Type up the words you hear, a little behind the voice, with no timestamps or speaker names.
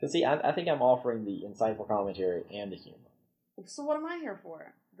see, I think I'm offering the insightful commentary and the humor. So what am I here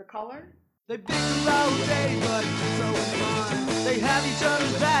for? The color? They pick about day, but so fun. They have each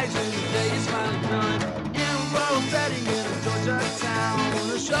other's bags and the day is finally done. In a rural setting in a Georgia town,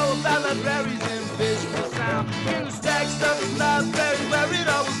 a show about libraries and visual sound. In the stack stuff is library where it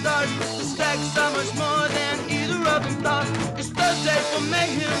always starts. The stack's so much more than either of them thought. It's Thursday for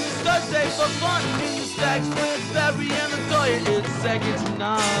mayhem, it's Thursday for fun. In the stacks with Barry and Latoya, it's second to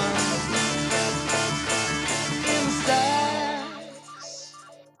none. In the stacks.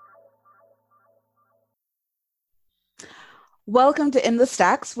 Welcome to In the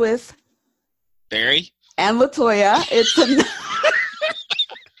Stacks with Barry and Latoya.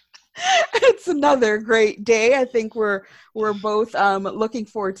 It's another great day. I think we're both looking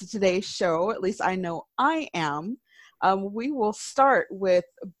forward to today's show. At least I know I am. We will start with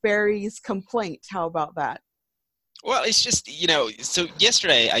Barry's complaint. How about that? Well, it's just, so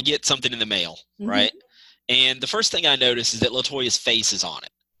yesterday I get something in the mail, right? And the first thing I notice is that Latoya's face is on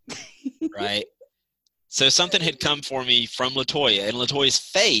it, right? So something had come for me from Latoya, and Latoya's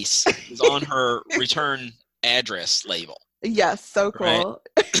face was on her return address label. Yes, so cool.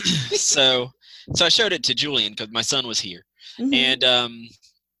 Right? So I showed it to Julian because my son was here. And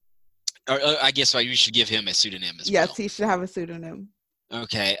I guess you should give him a pseudonym as well. Yes, he should have a pseudonym.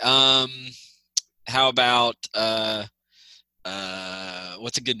 Okay. How about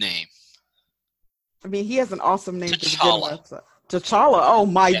what's a good name? I mean, he has an awesome name. T'Challa. T'Challa. Oh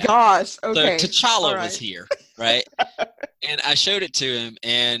my gosh. Okay. So T'Challa was here, right? And I showed it to him,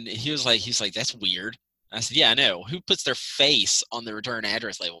 and he was like, "That's weird." I said, "Yeah, I know. Who puts their face on the return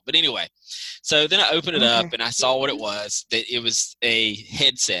address label?" But anyway, so then I opened it up, and I saw what it was. That it was a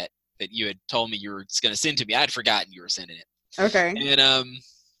headset that you had told me you were going to send to me. I had forgotten you were sending it. Okay. And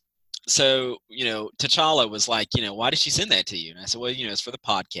so T'Challa was like, "Why did she send that to you?" And I said, "Well, it's for the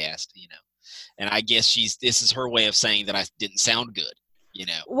podcast, And I guess this is her way of saying that I didn't sound good,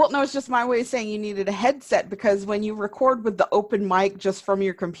 Well, no, it's just my way of saying you needed a headset because when you record with the open mic just from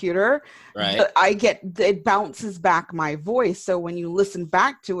your computer, right? It bounces back my voice. So when you listen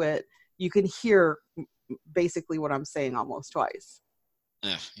back to it, you can hear basically what I'm saying almost twice.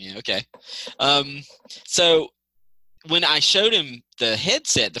 Yeah, okay. So when I showed him the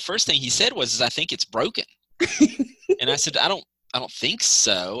headset, the first thing he said was, "I think it's broken." And I said, I don't think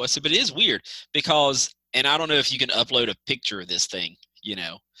so. I said, but it is weird because, and I don't know if you can upload a picture of this thing,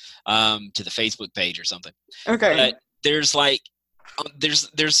 to the Facebook page or something. Okay. But there's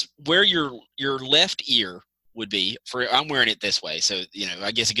there's where your left ear would be I'm wearing it this way. So,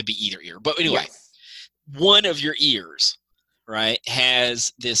 I guess it could be either ear, but anyway, One of your ears, right,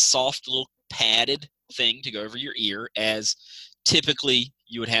 has this soft little padded thing to go over your ear as typically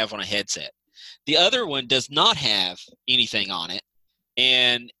you would have on a headset. The other one does not have anything on it,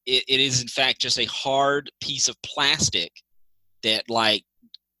 and it is in fact just a hard piece of plastic that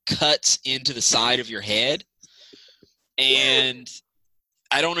cuts into the side of your head, and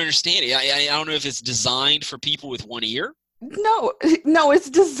I don't understand it. I don't know if it's designed for people with one ear. No, it's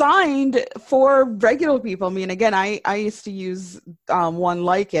designed for regular people. I mean, again, I used to use one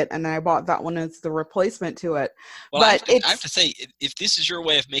like it, and I bought that one as the replacement to it. Well, but I have to say, if this is your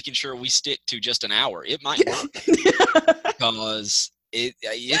way of making sure we stick to just an hour, it might work because it's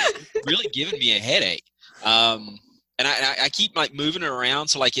really giving me a headache. And I keep moving it around,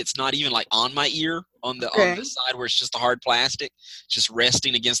 so it's not even on my ear on the side where it's just the hard plastic, just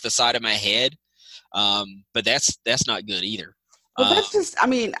resting against the side of my head. But that's not good either. Well, that's just,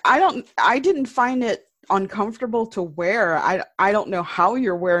 I didn't find it uncomfortable to wear. I don't know how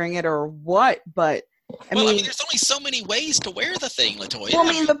you're wearing it or what, but I mean, there's only so many ways to wear the thing, Latoya. Well,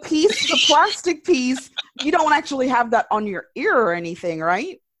 the plastic piece, you don't actually have that on your ear or anything,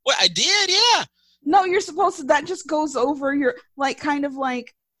 right? Well, I did, yeah. No, you're supposed to, that just goes over your,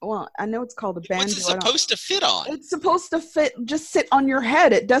 well, I know it's called a band. What's it supposed to fit on? It's supposed to just sit on your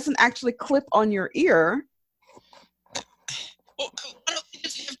head. It doesn't actually clip on your ear. Well, why don't they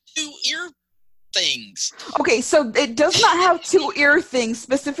just have two ear things? Okay, so it does not have two ear things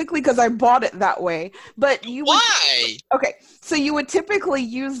specifically because I bought it that way. But why? Okay, so you would typically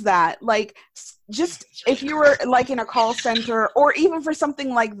use that, just if you were in a call center or even for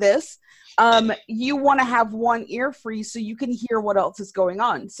something like this. You want to have one ear free so you can hear what else is going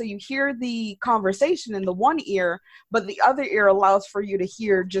on. So you hear the conversation in the one ear, but the other ear allows for you to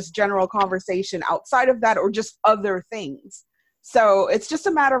hear just general conversation outside of that or just other things. So it's just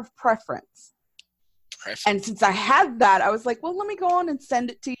a matter of preference. And since I had that, I was like, well, let me go on and send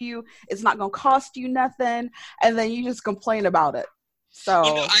it to you. It's not going to cost you nothing. And then you just complain about it. So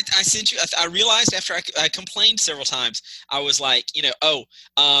Well, no, I sent you. I realized after I complained several times, I was like,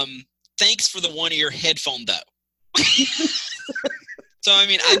 thanks for the 1-ear headphone though. So I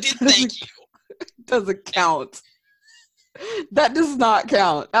mean, I did thank you. doesn't count. That does not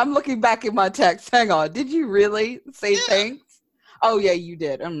count. I'm looking back at my text. Hang on. Did you really say thanks? Oh yeah, you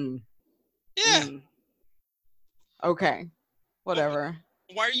did. Yeah. Okay. Whatever.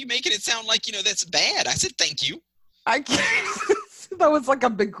 Why are you making it sound like that's bad? I said thank you. I can't. That was like a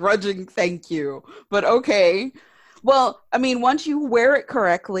begrudging thank you. But okay. Well, I mean, once you wear it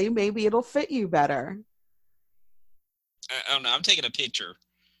correctly, maybe it'll fit you better. I don't know. I'm taking a picture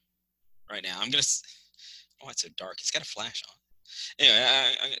right now. I'm gonna. Oh, it's so dark. It's got a flash on.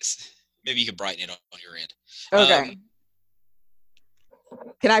 Anyway, maybe you can brighten it on your end. Okay.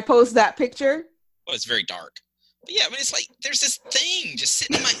 Can I post that picture? Well, it's very dark. But yeah, I mean, it's like there's this thing just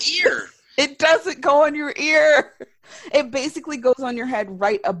sitting in my ear. It doesn't go on your ear. It basically goes on your head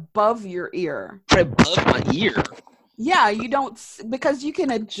right above your ear. Right above my ear. Yeah, you don't, because you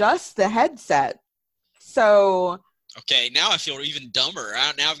can adjust the headset. So. Okay, now I feel even dumber.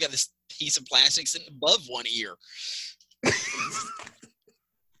 Now I've got this piece of plastic sitting above one ear.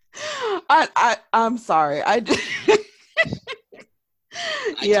 I'm sorry.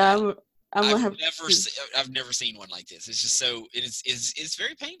 Yeah, I've never seen one like this. It's just so it's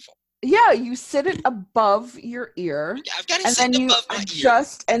very painful. Yeah, you sit it above your ear. Yeah, I've got it sitting above my ear.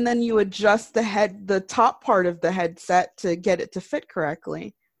 And then you adjust the top part of the headset to get it to fit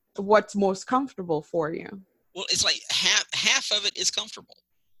correctly. What's most comfortable for you? Well, it's like half of it is comfortable.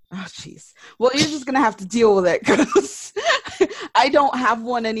 Oh, jeez. Well, you're just going to have to deal with it because I don't have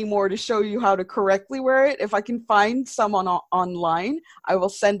one anymore to show you how to correctly wear it. If I can find some online, I will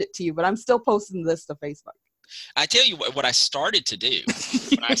send it to you, but I'm still posting this to Facebook. I tell you what I started to do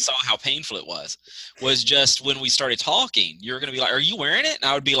when I saw how painful it was just when we started talking, you're going to be like, are you wearing it? And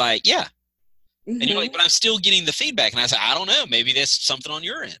I would be like, yeah. Mm-hmm. And you're like, but I'm still getting the feedback. And I said, I don't know. Maybe that's something on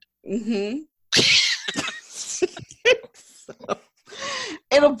your end. Mm-hmm. So,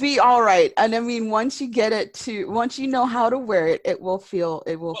 it'll be all right. And I mean, once you know how to wear it, it will feel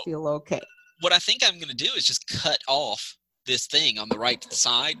okay. What I think I'm going to do is just cut off this thing on the right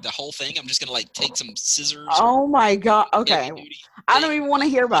side, the whole thing. I'm just going to take some scissors. Oh my God. Okay. I don't even want to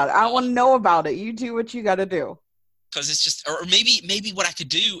hear about it. I want to know about it. You do what you got to do. Because it's just, or maybe what I could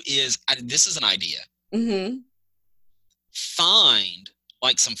do is, this is an idea. Mm-hmm. Find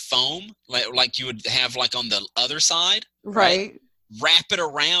like some foam, like you would have like on the other side. Right. Wrap it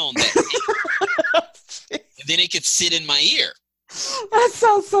around that thing. And then it could sit in my ear. That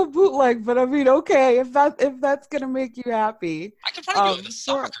sounds so bootleg, but I mean, okay, if that's gonna make you happy, I could probably do it with a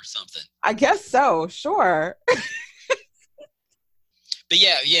sock or something. I guess so. Sure. But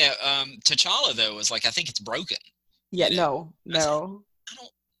yeah. T'Challa though was like, I think it's broken. Yeah. No. I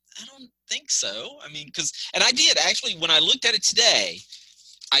don't think so. I mean, and I did actually when I looked at it today,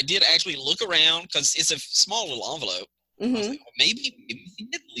 I did actually look around because it's a small little envelope. Mm-hmm. I was like, well, maybe he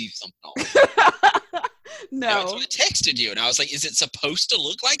did leave something on. No. So I texted you and I was like, is it supposed to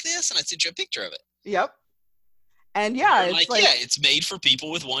look like this? And I sent you a picture of it. Yep. And yeah, it's like, yeah, it's made for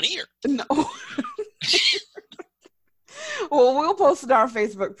people with one ear. No. Well, we'll post it on our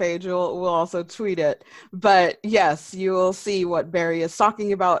Facebook page. We'll also tweet it. But yes, you will see what Barry is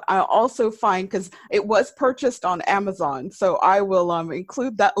talking about. I'll also find, because it was purchased on Amazon, so I will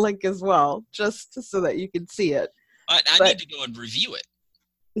include that link as well, just so that you can see it. I need to go and review it.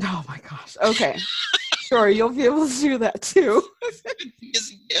 Oh my gosh. Okay. Sure, you'll be able to do that too.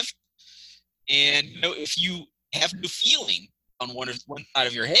 It's a gift. And if you have no feeling on one side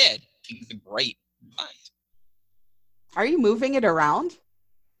of your head, it's a great advice. Are you moving it around?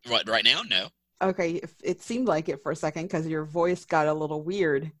 Right now? No. Okay, it seemed like it for a second because your voice got a little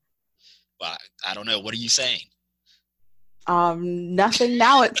weird. Well, I don't know. What are you saying? Nothing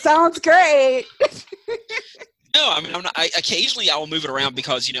now. It sounds great. No, I mean, occasionally I will move it around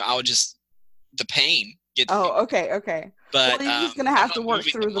because, I will just, the pain gets. Oh, okay. But well, you're just going to have to work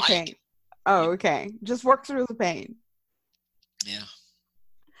through the pain. Oh, okay. Just work through the pain. Yeah.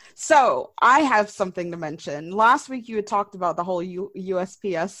 So I have something to mention. Last week you had talked about the whole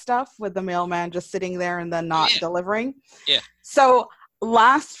USPS stuff with the mailman just sitting there and then not delivering. Yeah. So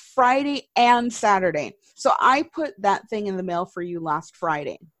last Friday and Saturday. So I put that thing in the mail for you last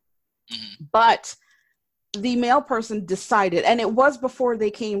Friday. Mm-hmm. But the mail person decided, and it was before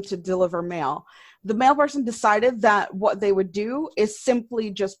they came to deliver mail, the mail person decided that what they would do is simply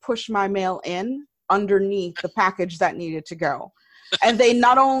just push my mail in underneath the package that needed to go. And they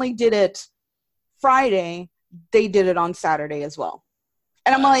not only did it Friday, they did it on Saturday as well.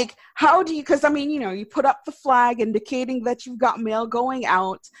 And I'm like, how do you, because I mean, you put up the flag indicating that you've got mail going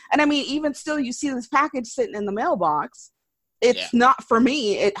out. And I mean, even still, you see this package sitting in the mailbox. It's not for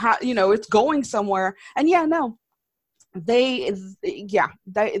me. It's going somewhere. And no, they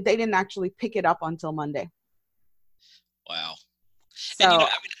didn't actually pick it up until Monday. Wow. So,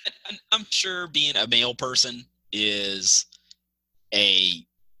 And I'm sure being a mail person is a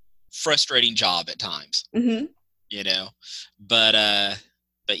frustrating job at times. mm-hmm.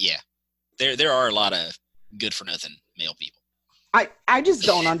 But yeah, there are a lot of good for nothing mail people. I just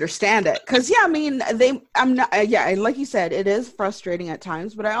don't understand it, because like you said, it is frustrating at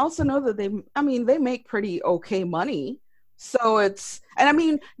times, but I also know that they make pretty okay money. So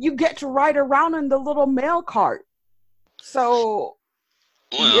you get to ride around in the little mail cart. So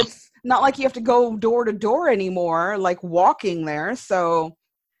it's not like you have to go door to door anymore, like walking there. So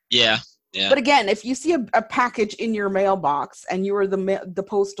yeah. But again, if you see a package in your mailbox and you are the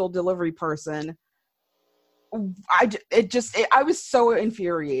postal delivery person, I was so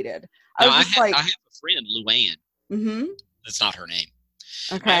infuriated. I have a friend, Luann. Mm-hmm. That's not her name.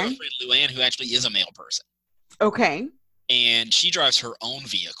 Okay. I have a friend, Luann, who actually is a mail person. Okay. And she drives her own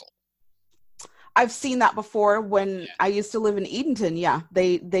vehicle. I've seen that before when I used to live in Edenton. Yeah,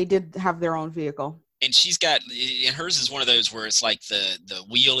 they did have their own vehicle. And and hers is one of those where it's like the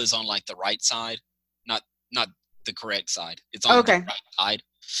wheel is on like the right side, not the correct side. It's on the right side.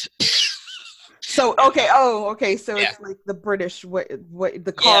 So okay. So it's like the British what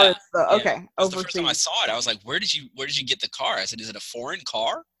the car is okay. The first time I saw it, I was like, where did you get the car? I said, is it a foreign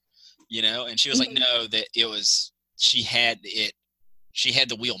car? And she was like, no, that it was. She had the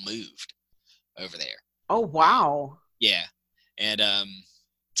wheel moved over there. Oh wow. Yeah, and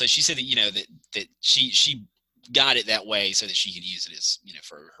so she said that that she got it that way so that she could use it as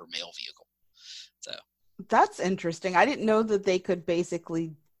for her mail vehicle. So that's interesting. I didn't know that they could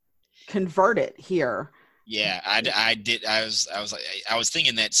basically convert it here. Yeah, I did. I was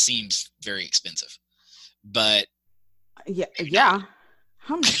thinking that seems very expensive, but yeah.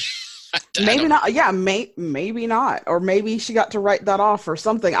 Maybe not. Yeah, maybe not. Or maybe she got to write that off or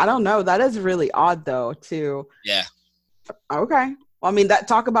something. I don't know. That is really odd, though. Yeah. Okay. Well, I mean,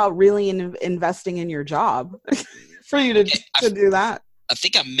 talk about really investing in your job for you to do that. I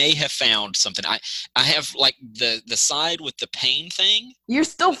think I may have found something. I have like the side with the pain thing. You're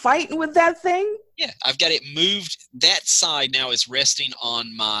still fighting with that thing? Yeah, I've got it moved. That side now is resting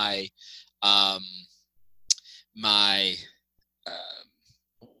on my what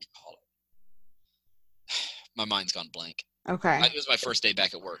do we call it? My mind's gone blank. Okay. It was my first day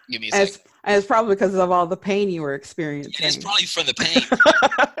back at work. Give me a second. And it's probably because of all the pain you were experiencing. Yeah, it's probably from the pain.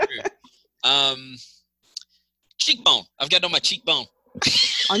 Cheekbone. I've got it on my cheekbone.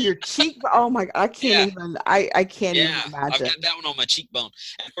 On your cheek? Oh my God! I can't even. I can't even imagine. I've got that one on my cheekbone.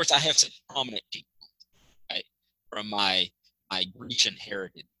 And of course, I have such prominent cheekbones, right, from my Grecian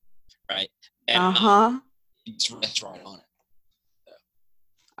heritage, right? And, it's rests right on it. So.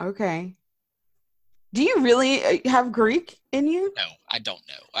 Okay. Do you really have Greek in you? No, I don't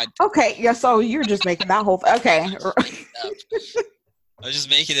know. Okay, yeah. So you're just making that whole. Okay. I was just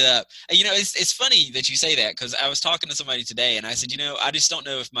making it up. It's funny that you say that, because I was talking to somebody today and I said, I just don't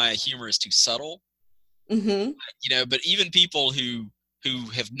know if my humor is too subtle. Mm-hmm. But even people who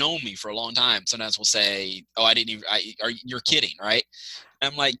have known me for a long time sometimes will say, "Oh, I didn't even. You're kidding, right?"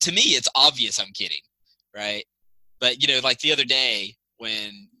 And I'm like, to me, it's obvious I'm kidding, right? But like the other day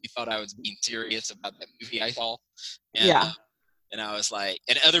when you thought I was being serious about that movie I saw, and, and I was like,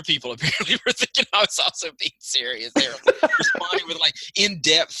 and other people apparently were thinking I was also being serious. They were responding with like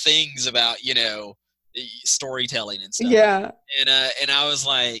in-depth things about, storytelling and stuff. Yeah. And I was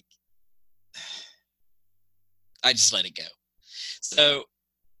like, I just let it go. So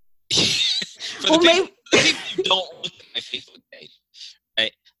for the people who don't look at my Facebook page,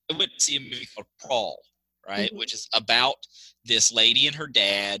 right, I went to see a movie called Crawl, right, Mm-hmm. which is about this lady and her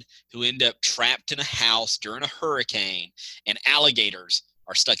dad who end up trapped in a house during a hurricane, and alligators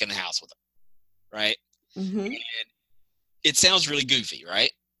are stuck in the house with them, right? Mm-hmm. And it sounds really goofy,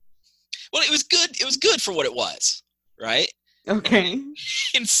 right? Well, it was good. It was good for what it was, right? Okay.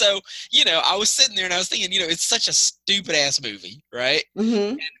 And so, I was sitting there and I was thinking, it's such a stupid ass movie, right?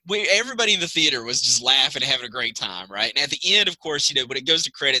 Mm-hmm. And everybody in the theater was just laughing and having a great time, right? And at the end, of course, when it goes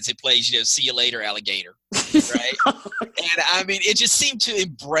to credits, it plays, "See you later, alligator," right? And I mean, it just seemed to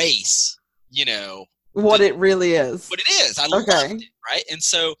embrace, what it really is. What it is. I loved it, right? And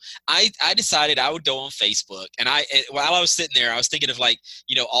so I decided I would go on Facebook, and while I was sitting there, I was thinking of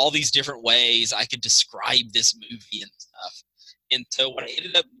all these different ways I could describe this movie and stuff. And so what I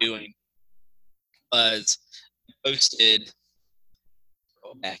ended up doing was I posted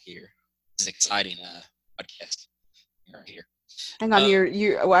back here. This is exciting podcast right here. Hang on,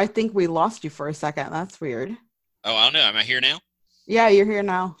 well, I think we lost you for a second. That's weird. Oh, I don't know. Am I here now? Yeah, you're here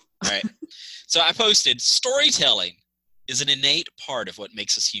now. All right. So I posted, storytelling is an innate part of what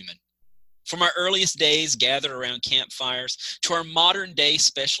makes us human. From our earliest days gathered around campfires to our modern day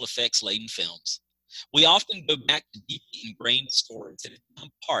special effects laden films, we often go back to deeply ingrained stories that have become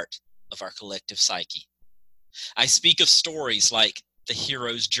part of our collective psyche. I speak of stories like The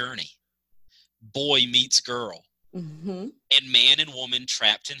Hero's Journey, Boy Meets Girl, Mm-hmm. and Man and Woman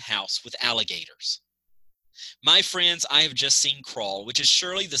Trapped in House with Alligators. My friends, I have just seen Crawl, which is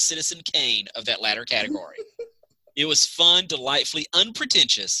surely the Citizen Kane of that latter category. It was fun, delightfully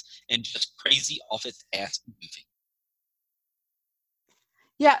unpretentious, and just crazy off its ass movie.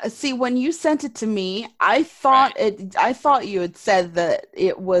 Yeah, see, when you sent it to me, I thought you had said that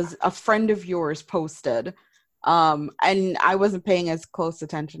it was a friend of yours posted, and I wasn't paying as close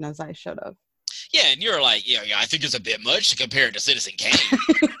attention as I should have. Yeah, and you're like, yeah, I think it's a bit much to compare it to Citizen Kane,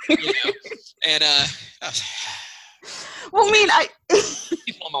 And well, I mean,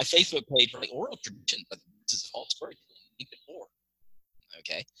 people on my Facebook page are like, oral tradition, but this is false storytelling. Even more.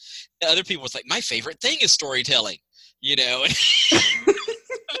 Okay. The other people was like, my favorite thing is storytelling. Yeah,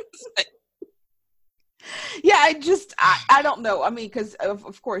 I don't know. I mean, because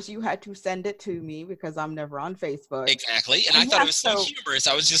of course you had to send it to me because I'm never on Facebook. Exactly, and I thought it was so humorous.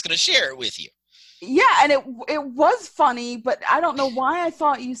 I was just going to share it with you. Yeah, and it was funny, but I don't know why I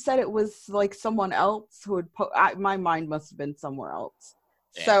thought you said it was like someone else who would my mind must have been somewhere else.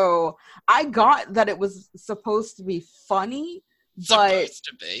 Yeah. So I got that it was supposed to be funny, but supposed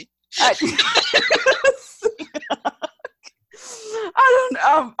to be. I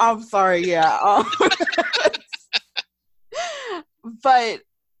don't. I'm sorry. Yeah. But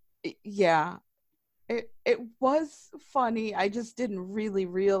yeah, it was funny. I just didn't really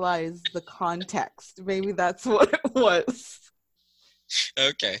realize the context. Maybe that's what it was.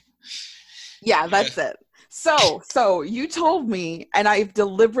 Okay. Yeah, that's it. So you told me, and I've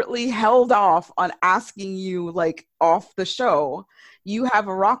deliberately held off on asking you, like, off the show. You have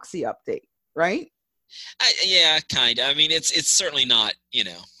a Roxy update, right? Yeah, kind of. I mean, it's certainly not,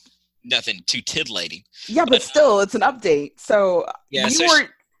 nothing too titillating. Yeah, but still, it's an update. So yeah,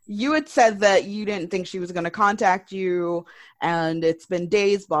 you had said that you didn't think she was going to contact you, and it's been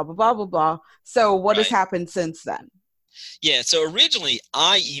days, blah, blah, blah, blah, blah. So what has happened since then? Yeah, so originally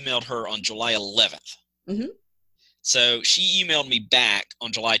I emailed her on July 11th. Mm-hmm. So she emailed me back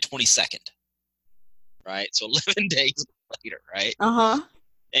on July 22nd, right? So 11 days later, right? Uh-huh.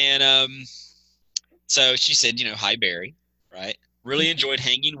 And so she said, hi, Barry, right? Really enjoyed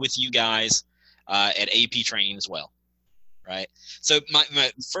hanging with you guys at AP training as well, right? So my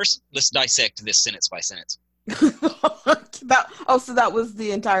first, let's dissect this sentence by sentence. So that was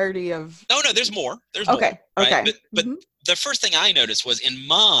the entirety of... No, there's more. There's okay, more, right? Okay. But the first thing I noticed was in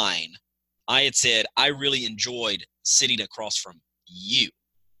mine, I had said, I really enjoyed sitting across from you.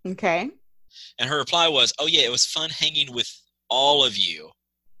 Okay. And her reply was, oh, yeah, it was fun hanging with all of you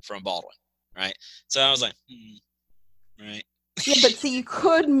from Baldwin, right? So I was like, right. Yeah, but see, you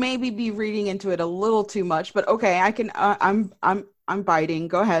could maybe be reading into it a little too much, but okay, I can, I'm biting.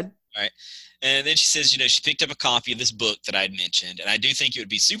 Go ahead. All right. And then she says, she picked up a copy of this book that I'd mentioned, and I do think it would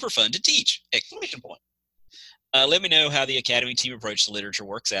be super fun to teach! ! Let me know how the Academy team approach to literature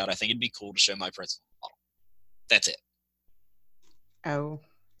works out. I think it'd be cool to show my principal model. That's it. Oh,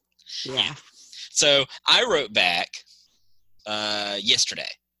 yeah. So I wrote back yesterday.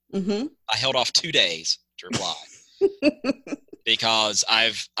 Mm-hmm. I held off 2 days to reply because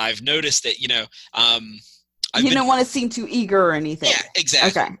I've noticed that, you don't want to seem too eager or anything. Yeah,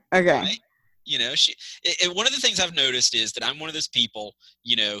 exactly. Okay. Right? One of the things I've noticed is that I'm one of those people,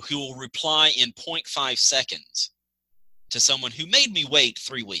 who will reply in 0.5 seconds to someone who made me wait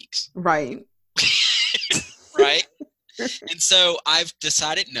 3 weeks. Right. Right. And so I've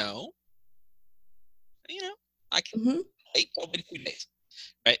decided, no, I can wait. I'll wait 2 days.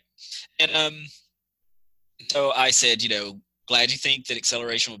 Right. And so I said, glad you think that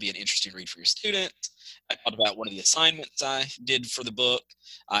Acceleration will be an interesting read for your students. I talked about one of the assignments I did for the book.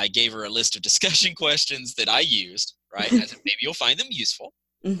 I gave her a list of discussion questions that I used, right? I said, maybe you'll find them useful,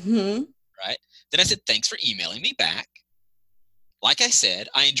 mm-hmm. right? Then I said, thanks for emailing me back. Like I said,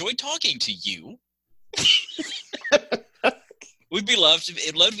 I enjoyed talking to you. I'd love to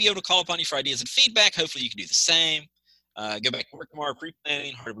be able to call upon you for ideas and feedback. Hopefully you can do the same. Go back to work tomorrow,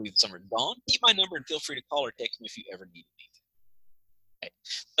 pre-planning. Hard to believe the summer's gone. Keep my number and feel free to call or text me if you ever need anything. Right.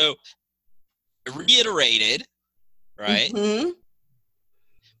 So I reiterated, right? Mm-hmm.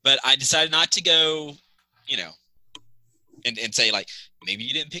 But I decided not to go, and say like, maybe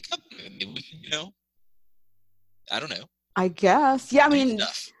you didn't pick up. Maybe we can, I don't know. I guess. Yeah, I Do mean,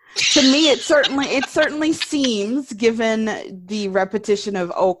 stuff. to me, it certainly seems, given the repetition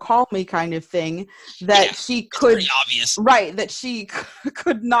of "oh, call me" kind of thing, that Yeah, she It's could pretty obvious. right that she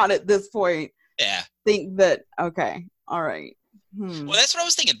could not at this point Yeah. think that. Okay, all right. Well, that's what I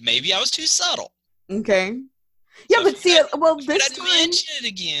was thinking. Maybe I was too subtle. Okay. Yeah, So but see, well, But this I'd time, mention it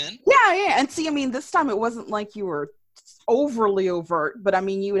again. yeah, and see, I mean, this time it wasn't like you were overly overt, but I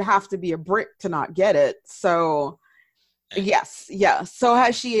mean, you would have to be a brick to not get it. So, yes. So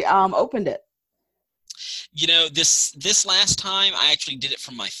has she opened it? This last time I actually did it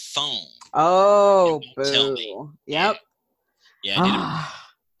from my phone. Oh, Tell me. boo. Yep. Yeah, I did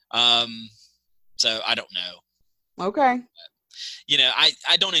it. So I don't know. Okay.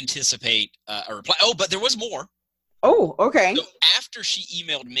 I don't anticipate a reply. Oh, but there was more. Oh, okay. So after she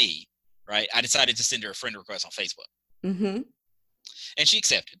emailed me, right, I decided to send her a friend request on Facebook. Mm-hmm. And she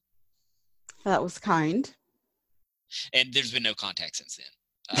accepted. That was kind. And there's been no contact since then.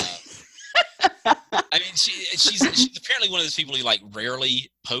 I mean, she's apparently one of those people who like rarely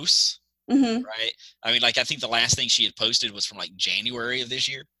posts, Mm-hmm. right? I mean, like I think the last thing she had posted was from like January of this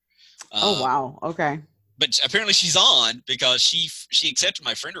year. Oh, wow. Okay. But apparently she's on because she accepted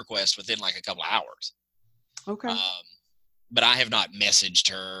my friend request within like a couple of hours. Okay. But I have not messaged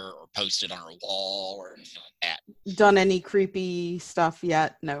her or posted on her wall or anything like that. Done any creepy stuff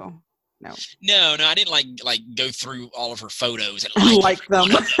yet? No. No, I didn't like go through all of her photos and like them.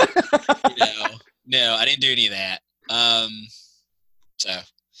 No, I didn't do any of that. So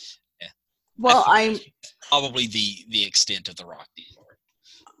yeah. Well, I'm probably the extent of the rock deal.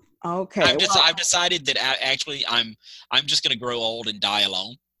 okay. I've decided that actually I'm just going to grow old and die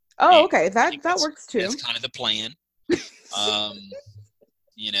alone. Oh, okay. That works too. That's kind of the plan.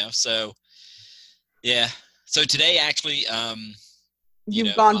 So yeah. So today actually,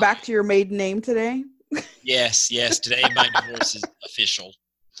 you've gone back to your maiden name today? Yes. Today my divorce is official.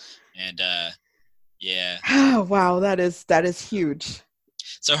 And yeah. Oh, wow, that is huge.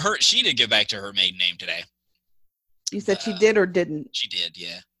 So she did go back to her maiden name today. You said she did or didn't? She did,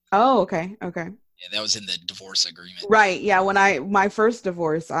 yeah. Oh, okay. Yeah, that was in the divorce agreement. Right. Yeah. When my first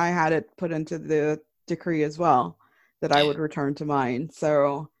divorce, I had it put into the decree as well that I would return to mine.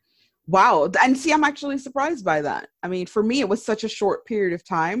 So, wow. And see, I'm actually surprised by that. I mean, for me, it was such a short period of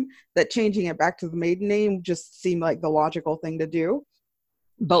time that changing it back to the maiden name just seemed like the logical thing to do.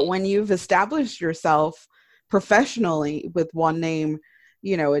 But when you've established yourself professionally with one name,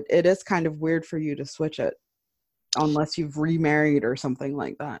 it is kind of weird for you to switch it unless you've remarried or something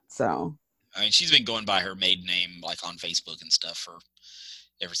like that. So, I mean, she's been going by her maiden name like on Facebook and stuff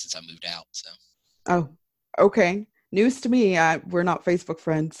ever since I moved out. So. Oh, okay. News to me. We're not Facebook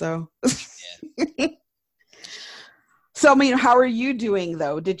friends, so. Yeah. So, I mean, how are you doing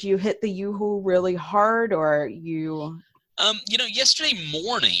though? Did you hit the Yoo-hoo really hard, or you? Yesterday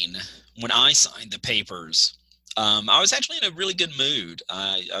morning when I signed the papers, I was actually in a really good mood.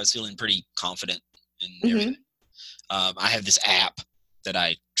 I was feeling pretty confident in everything. I have this app that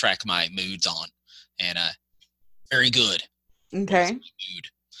I track my moods on, and very good. Okay.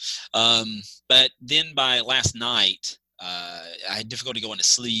 Mood. But then by last night, I had difficulty going to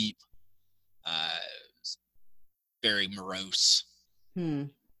sleep. Very morose.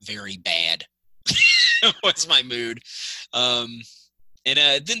 Very bad. What's my mood? And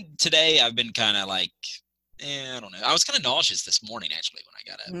then today I've been kind of like, I don't know. I was kind of nauseous this morning actually when I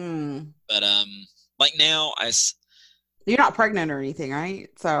got up. But like now you're not pregnant or anything, right?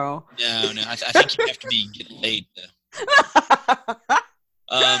 So no. I think you have to be getting laid.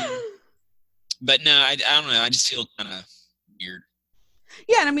 But no, I don't know. I just feel kind of weird.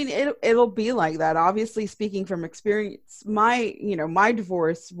 Yeah, and I mean it'll be like that. Obviously, speaking from experience, my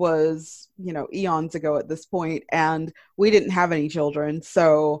divorce was eons ago at this point, and we didn't have any children.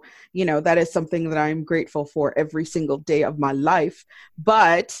 So that is something that I'm grateful for every single day of my life.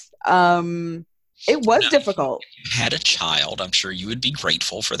 But it was difficult. If you had a child, I'm sure you would be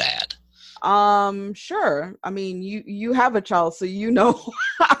grateful for that. Sure. I mean, you have a child, so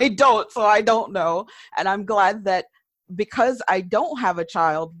I don't, so I don't know. And I'm glad that because I don't have a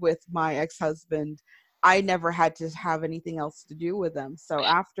child with my ex-husband, I never had to have anything else to do with them. So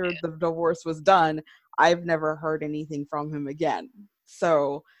after the divorce was done, I've never heard anything from him again.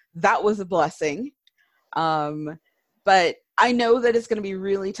 So that was a blessing. But I know that it's going to be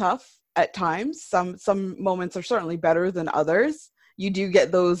really tough at times. Some moments are certainly better than others. You do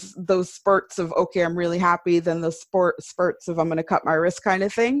get those spurts of, okay, I'm really happy, then the spurts of I'm going to cut my wrist kind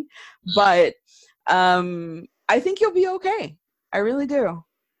of thing. But I think you'll be okay. I really do.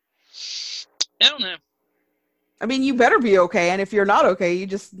 I don't know. I mean, you better be okay. And if you're not okay, you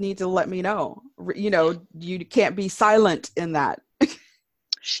just need to let me know. You can't be silent in that.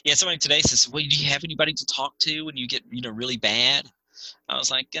 Yeah, somebody today says, well, do you have anybody to talk to when you get, really bad? I was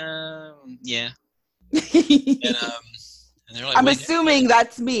like, yeah. And they're like, I'm assuming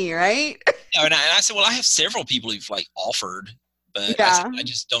that's me, right? And I said, well, I have several people who've like offered, but I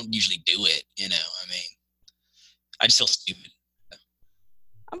just don't usually do it. I mean, I just feel stupid.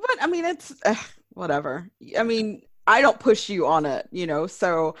 But I mean, it's whatever. I mean, I don't push you on it,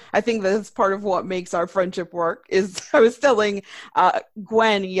 so I think that's part of what makes our friendship work. Is I was telling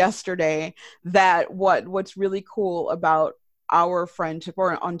Gwen yesterday that what's really cool about our friendship,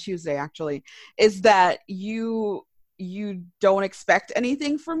 or on Tuesday actually, is that you don't expect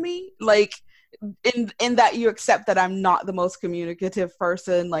anything from me, like in that you accept that I'm not the most communicative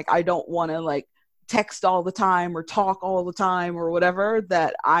person. Like, I don't want to like text all the time or talk all the time or whatever,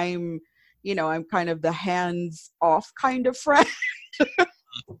 that I'm kind of the hands off kind of friend.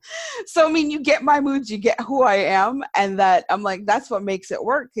 So, I mean, you get my moods, you get who I am, and that I'm like, that's what makes it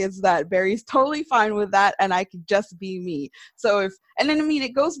work, is that Barry's totally fine with that, and I can just be me. So and then, I mean,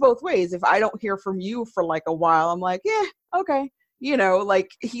 it goes both ways. If I don't hear from you for like a while, I'm like, yeah, okay. Like,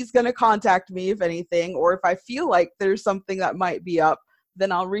 he's going to contact me if anything, or if I feel like there's something that might be up,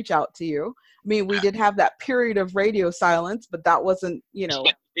 then I'll reach out to you. I mean, we did have that period of radio silence, but that wasn't,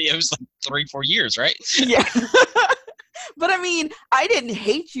 It was like 3-4 years, right? Yeah. But I mean, I didn't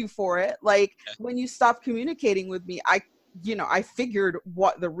hate you for it. Like, when you stopped communicating with me, I figured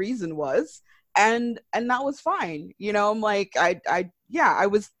what the reason was, and that was fine. I'm like, I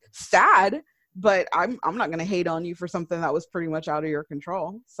was sad, but I'm not going to hate on you for something that was pretty much out of your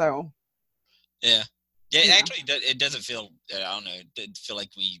control. So. Yeah. Actually, it doesn't feel, I don't know, it didn't feel like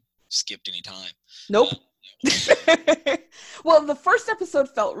we skipped any time. Nope. Well, the first episode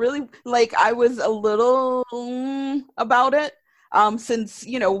felt really like I was a little about it, since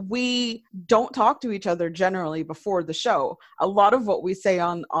we don't talk to each other generally before the show. A lot of what we say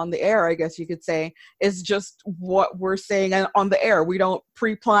on the air, I guess you could say, is just what we're saying on the air. We don't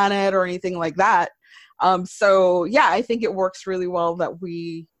pre-plan it or anything like that. So yeah, I think it works really well that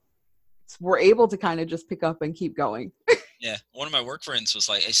we're able to kind of just pick up and keep going. Yeah, one of my work friends was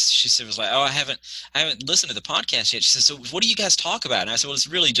like, oh, I haven't listened to the podcast yet. She said, so what do you guys talk about? And I said, well, it's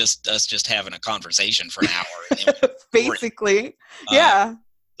really just us just having a conversation for an hour. And basically, yeah.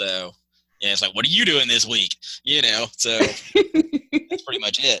 So yeah, it's like, what are you doing this week? So that's pretty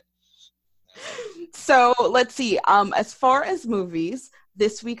much it. So let's see. As far as movies,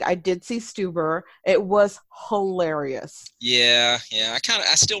 this week I did see Stuber. It was hilarious. Yeah. I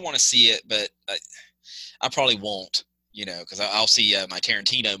still want to see it, but I probably won't. Because I'll see my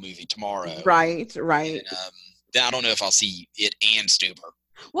Tarantino movie tomorrow. Right. And, I don't know if I'll see it and Stuber.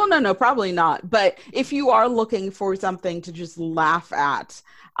 Well, no, probably not. But if you are looking for something to just laugh at,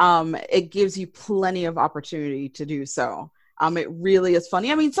 it gives you plenty of opportunity to do so. It really is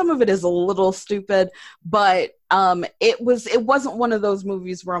funny. I mean, some of it is a little stupid, but it wasn't one of those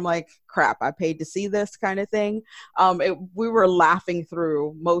movies where I'm like, crap, I paid to see this kind of thing. We were laughing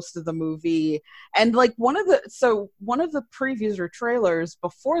through most of the movie, and like one of the previews or trailers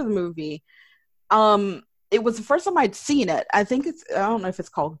before the movie, it was the first time I'd seen it. I don't know if it's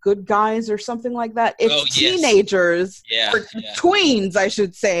called Good Guys or something like that. It's teenagers, or tweens, I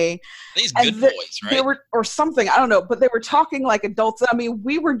should say. These good boys, right? They were, or something, I don't know, but they were talking like adults. I mean,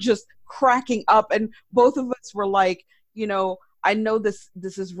 we were just cracking up, and both of us were like, I know this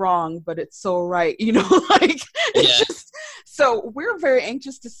is wrong, but it's so right, it's just, so we're very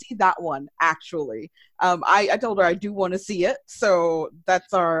anxious to see that one, actually. I told her I do want to see it, so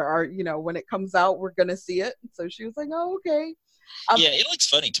that's our when it comes out, we're gonna see it. So she was like, oh, okay. It looks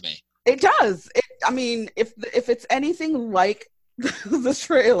funny to me. It does. I mean, if it's anything like the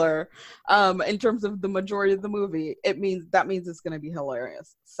trailer, in terms of the majority of the movie, that means it's gonna be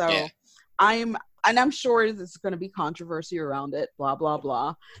hilarious. So yeah. I'm sure there's going to be controversy around it, blah, blah,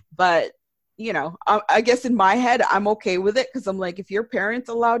 blah. But, I guess in my head, I'm okay with it, because I'm like, if your parents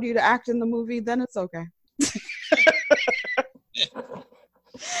allowed you to act in the movie, then it's okay.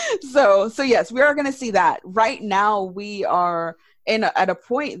 So yes, we are going to see that. Right now, we are at a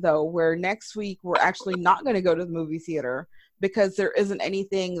point, though, where next week we're actually not going to go to the movie theater, because there isn't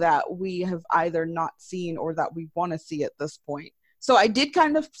anything that we have either not seen or that we want to see at this point. So I did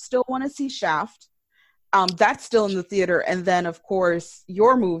kind of still want to see Shaft. That's still in the theater. And then, of course,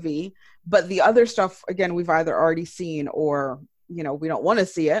 your movie. But the other stuff, again, we've either already seen or, we don't want to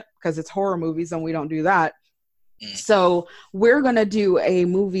see it because it's horror movies and we don't do that. So we're going to do a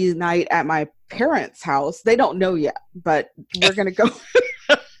movie night at my parents' house. They don't know yet, but we're going to go.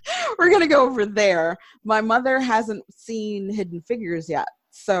 we're gonna go over there. My mother hasn't seen Hidden Figures yet,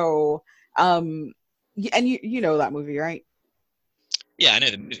 so and you know that movie, right? Yeah, I know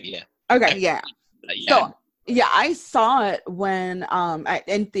the movie. Yeah. Okay, yeah. Yeah. So yeah, I saw it when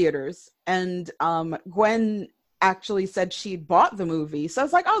in theaters, and Gwen actually said she'd bought the movie, so I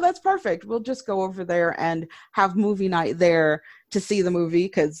was like, oh, that's perfect. We'll just go over there and have movie night there to see the movie,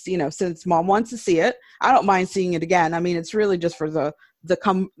 because since Mom wants to see it, I don't mind seeing it again. I mean, it's really just for the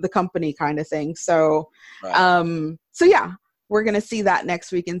company kind of thing. So Right. so yeah, we're gonna see that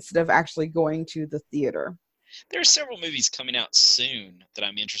next week instead of actually going to the theater. There are several movies coming out soon that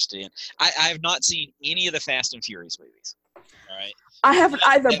I'm interested in. I have not seen any of the Fast and Furious movies. All right. I haven't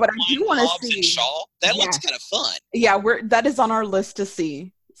either, That but I one, do want Hobbs to and see. Shaw, that looks Yes. kind of fun. Yeah, that is on our list to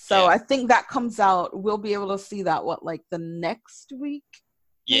see. So Yeah. I think that comes out. We'll be able to see that like the next week.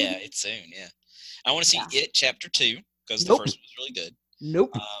 Yeah, maybe? it's soon. Yeah. I want to see Yeah. It Chapter 2 because the Nope. first one was really good.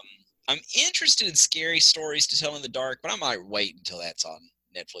 Nope. I'm interested in Scary Stories to Tell in the Dark, but I might wait until that's on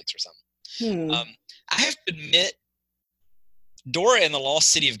Netflix or something. I have to admit, Dora and the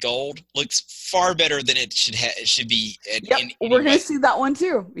Lost City of Gold looks far better than it should be. Yep, we're gonna see that one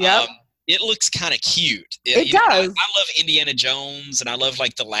too. Yep. It looks kind of cute. It I does. love Indiana Jones, and I love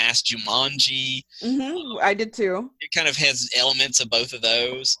like the last Jumanji. I did too. It kind of has elements of both of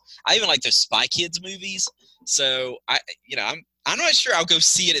those. I even like those Spy Kids movies. So I'm not sure I'll go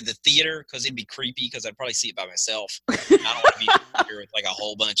see it at the theater because it'd be creepy because I'd probably see it by myself. I don't want to be here with like a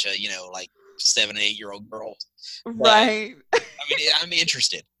whole bunch of like 7 and 8 year old girls. Right. I mean, I'm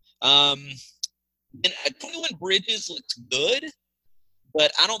interested. And 21 Bridges looks good,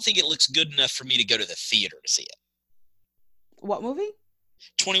 but I don't think it looks good enough for me to go to the theater to see it. What movie?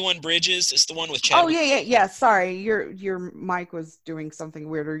 21 Bridges is the one with Oh Chadwick. yeah. Sorry, your mic was doing something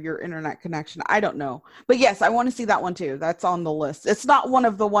weird, or your internet connection. I don't know, but yes, I want to see that one too. That's on the list. It's not one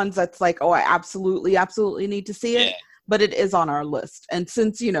of the ones that's like, oh, I absolutely need to see it. Yeah. But it is on our list. And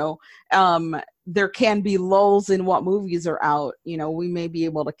since there can be lulls in what movies are out, we may be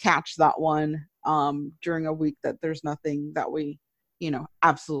able to catch that one during a week that there's nothing that we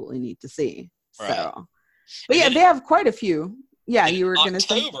absolutely need to see. Right. So, but yeah, they have quite a few. Yeah, you were going to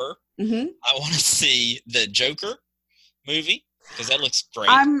say. October, Mm-hmm. I want to see the Joker movie because that looks great.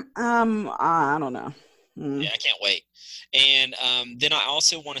 I don't know. Yeah, I can't wait. And then I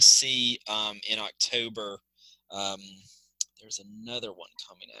also want to see in October. There's another one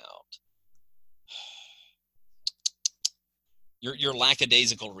coming out. Your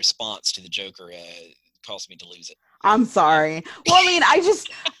lackadaisical response to the Joker caused me to lose it. I'm sorry. Well,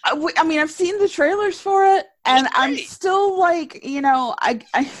 I mean, I've seen the trailers for it, and I'm still like,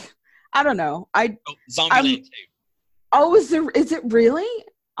 I don't know. Zombieland 2. Oh, is it really?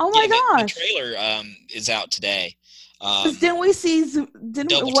 Oh my gosh! The trailer is out today. 'Cause didn't we see?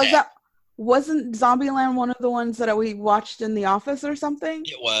 Wasn't Zombieland one of the ones that we watched in the office or something?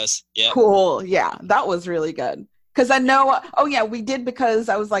 It was. Yeah. Cool. Yeah, that was really good. Because I know, oh yeah, we did, because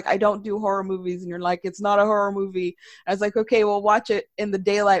I was like, I don't do horror movies, and you're like, it's not a horror movie. I was like, okay, we'll watch it in the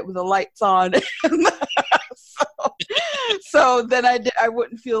daylight with the lights on. so then I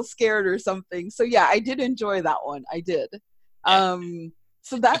wouldn't feel scared or something. So yeah, I did enjoy that one. I did. Yeah.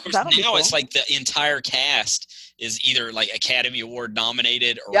 So that now be cool. It's like the entire cast is either like Academy Award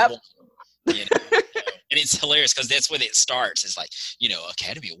nominated or Yep. won, and it's hilarious because that's when it starts. It's like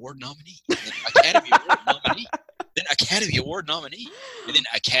Academy Award nominee, and then Academy Award nominee, then Academy Award nominee, and then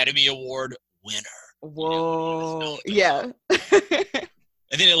Academy Award winner. Whoa! Yeah.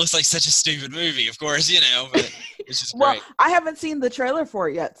 And then it looks like such a stupid movie, of course, but it's just Well, great. I haven't seen the trailer for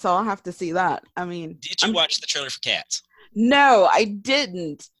it yet, so I'll have to see that. I mean, Did you watch the trailer for Cats? No, I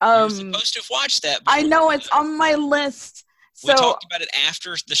didn't. You're supposed to have watched that. I know it's on my list. So we talked about it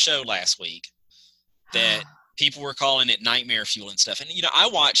after the show last week. That people were calling it nightmare fuel and stuff, and I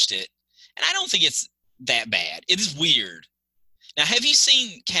watched it, and I don't think it's that bad. It is weird. Now, have you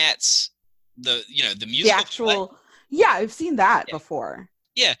seen Cats? The musical. The actual. Play? Yeah, I've seen that before.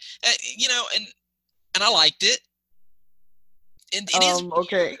 Yeah, and I liked it. And it is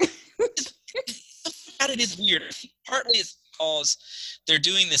okay. It is weird. Partly it's because they're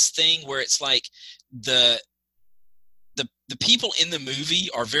doing this thing where it's like the people in the movie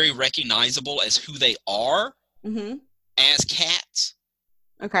are very recognizable as who they are as cats.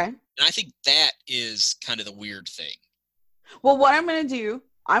 Okay. And I think that is kind of the weird thing. Well, what I'm going to do,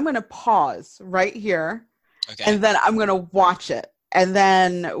 I'm going to pause right here. Okay. And then I'm going to watch it. And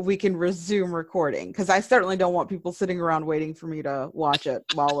then we can resume recording, because I certainly don't want people sitting around waiting for me to watch it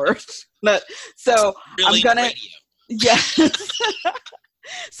while we're. So really I'm gonna. radio. Yes.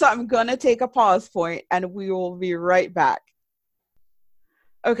 So I'm gonna take a pause point, and we will be right back.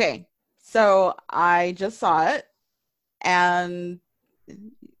 Okay, So I just saw it, and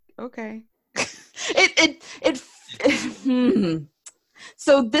okay, it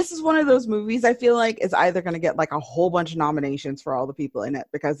So this is one of those movies I feel like is either going to get like a whole bunch of nominations for all the people in it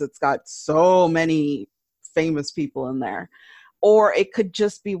because it's got so many famous people in there, or it could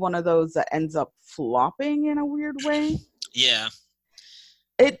just be one of those that ends up flopping in a weird way. Yeah.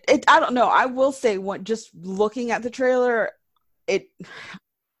 It I don't know. I will say, just looking at the trailer,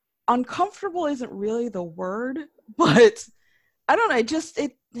 uncomfortable isn't really the word, but I don't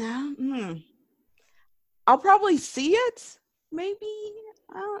know. I'll probably see it. Maybe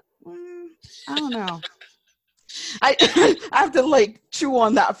I don't know. I have to like chew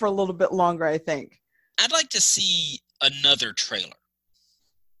on that for a little bit longer, I think. I'd like to see another trailer.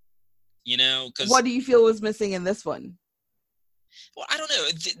 You know, because what do you feel was missing in this one? Well, I don't know.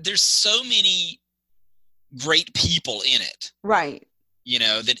 There's so many great people in it, right? You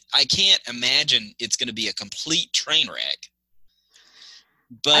know, that I can't imagine it's going to be a complete train wreck.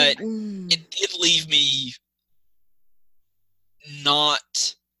 But it did leave me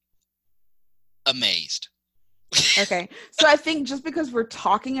not amazed. Okay. So I think just because we're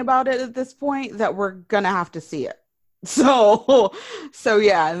talking about it at this point that we're going to have to see it. So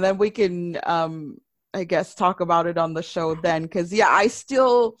yeah, and then we can I guess talk about it on the show then, cuz yeah,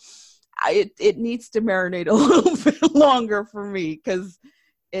 it needs to marinate a little bit longer for me, cuz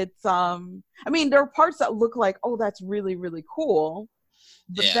it's I mean, there are parts that look like, oh, that's really really cool,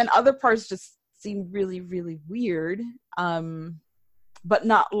 but then other parts just seem really really weird, but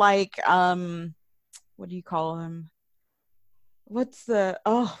not like what do you call him? What's the,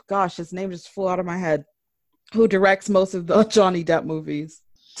 oh gosh, his name just flew out of my head. Who directs most of the Johnny Depp movies?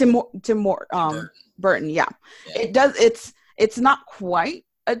 Tim Burton. Yeah. It's not quite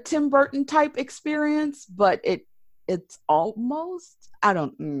a Tim Burton type experience, but it's almost. I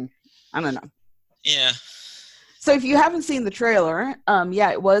don't know. Yeah. So if you haven't seen the trailer,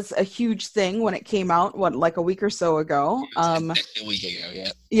 it was a huge thing when it came out, like a week or so ago. A week ago,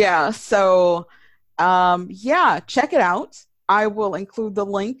 yeah. Yeah. So, check it out. I will include the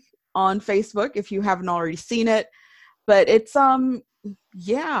link on Facebook if you haven't already seen it. But it's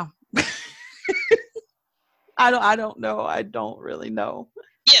yeah. I don't know. I don't really know.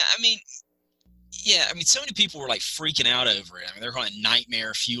 Yeah, I mean, so many people were like freaking out over it. I mean, they're calling it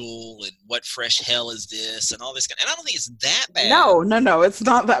nightmare fuel and what fresh hell is this and all this kind of, and I don't think it's that bad. No, it's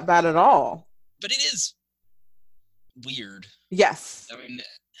not that bad at all. But it is weird. Yes. I mean,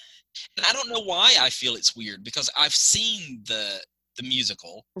 and I don't know why I feel it's weird, because I've seen the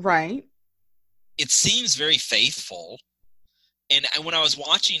musical. Right. It seems very faithful. And when I was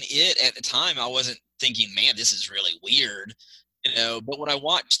watching it at the time, I wasn't thinking, man, this is really weird. You know, but when I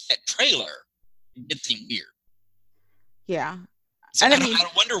watched that trailer, it seemed weird. Yeah. So and I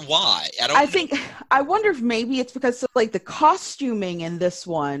wonder why. I wonder if maybe it's because like the costuming in this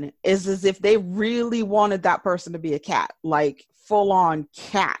one is as if they really wanted that person to be a cat, like full on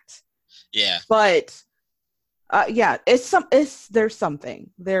cat. Yeah. But there is something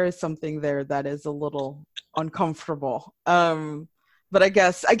there that is a little uncomfortable. But I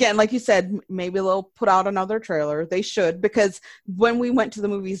guess, again, like you said, maybe they'll put out another trailer. They should, because when we went to the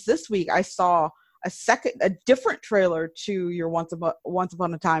movies this week, I saw a different trailer to your Once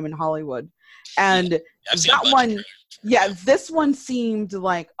Upon a Time in Hollywood. And that one, this one seemed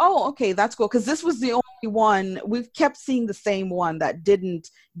like, oh, okay, that's cool. Because this was the only one, we've kept seeing the same one that didn't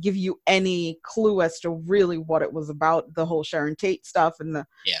give you any clue as to really what it was about, the whole Sharon Tate stuff and the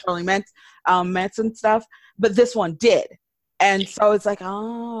Charlie Manson stuff. But this one did. And so it's like,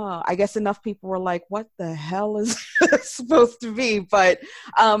 oh, I guess enough people were like, what the hell is this supposed to be? But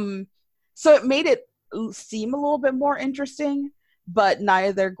so it made it seem a little bit more interesting, but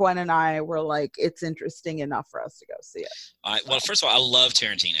neither Gwen and I were like, it's interesting enough for us to go see it. Well, first of all, I love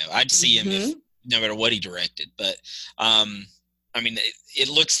Tarantino. I'd see him if, no matter what he directed. But, I mean, it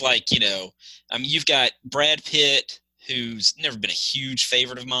looks like, you've got Brad Pitt, who's never been a huge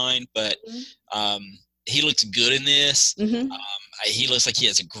favorite of mine, but he looks good in this. He looks like he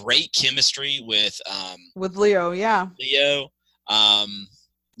has a great chemistry with Leo. Yeah. Leo.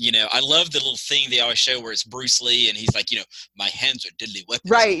 I love the little thing they always show where it's Bruce Lee and he's like, my hands are deadly weapons.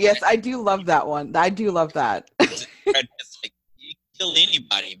 Right. Yes, I do love that one. I do love that. It's like, you can kill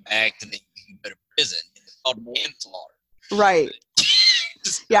anybody back and then you can go to prison. It's called manslaughter. Right.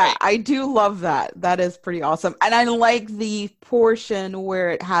 Yeah, I do love that. That is pretty awesome. And I like the portion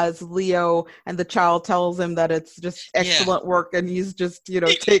where it has Leo and the child tells him that it's just excellent work and he's just,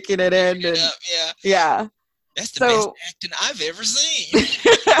 taking it in. And, yeah. That's the best acting I've ever seen.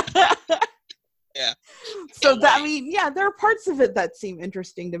 Yeah. So Can't that, I wait. mean, yeah, there are parts of it that seem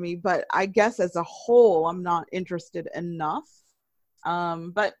interesting to me, but I guess as a whole, I'm not interested enough.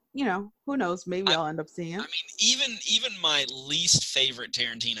 But you know, who knows? Maybe I'll end up seeing I it. mean, even my least favorite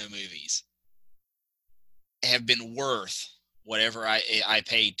Tarantino movies have been worth whatever I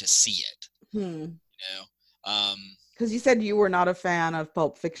paid to see it. Hmm. You know, Because you said you were not a fan of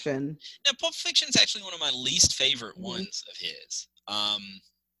Pulp Fiction. now Pulp Fiction is actually one of my least favorite Mhm. ones of his.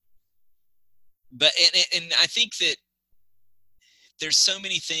 But and I think that there's so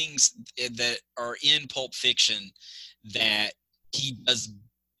many things that are in Pulp Fiction that he does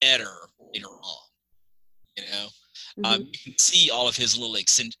better later on. You know, Mhm. you can see all of his little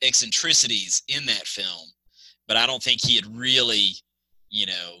eccentricities in that film, but I don't think he had really,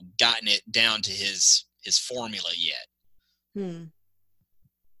 gotten it down to his formula yet. Hmm.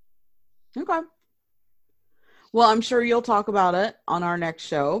 Okay. Well, I'm sure you'll talk about it on our next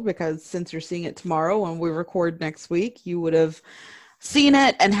show because since you're seeing it tomorrow when we record next week, you would have seen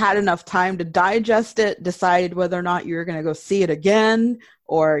it and had enough time to digest it, decide whether or not you're going to go see it again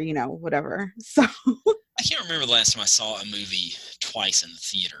or, you know, whatever. So I can't remember the last time I saw a movie twice in the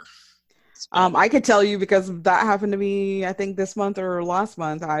theater. It's been a while. I could tell you because that happened to me, I think this month or last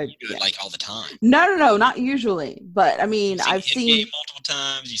month. You do it like all the time. No, not usually. But I mean, You've I've seen seen Endgame multiple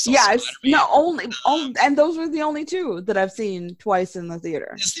times. You saw yeah, Spider-Man. and those were the only two that I've seen twice in the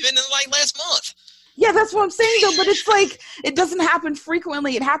theater. It's been like last month. Yeah, that's what I'm saying though, but it's like it doesn't happen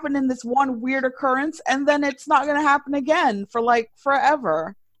frequently. It happened in this one weird occurrence and then it's not going to happen again for like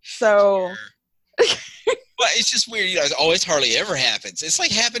forever. So Well, it's just weird. It always hardly ever happens. It's like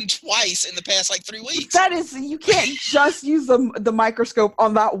happened twice in the past like 3 weeks. that is, you can't just use the microscope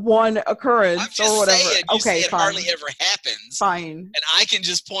on that one occurrence I'm just or whatever. saying. You say it fine. hardly ever happens. Fine. And I can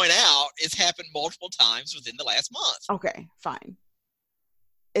just point out it's happened multiple times within the last month. Okay, fine.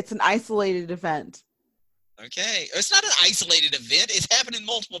 It's an isolated event. Okay. It's not an isolated event. It's happening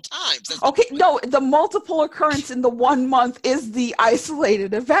multiple times. That's Okay, no, the multiple occurrence in the 1 month is the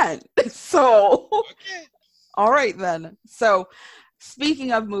isolated event. So, okay. all right then. So,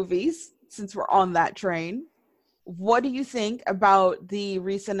 speaking of movies, since we're on that train, what do you think about the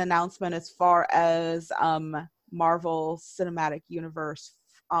recent announcement as far as Marvel Cinematic Universe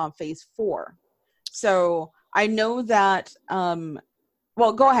Phase 4? So, I know that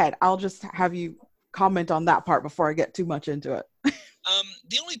well, go ahead. I'll just have you comment on that part before I get too much into it.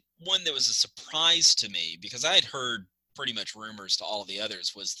 The only one that was a surprise to me, because I had heard pretty much rumors to all of the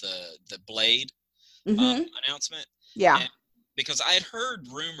others, was the Blade Mhm. announcement. Yeah. And because I had heard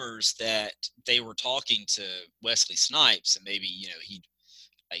rumors that they were talking to Wesley Snipes and maybe, he'd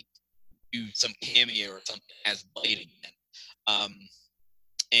like do some cameo or something as Blade again.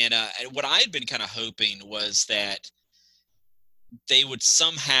 And what I had been kind of hoping was that they would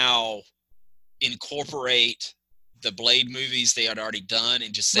somehow incorporate the Blade movies they had already done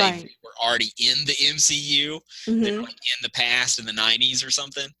and just say Right. they were already in the MCU. They Mhm. were like in the past in the 90s or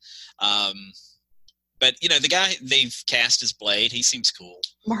something. But the guy they've cast as Blade, he seems cool.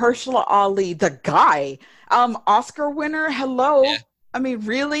 Mahershala Ali, the guy, Oscar winner. Hello. Yeah. I mean,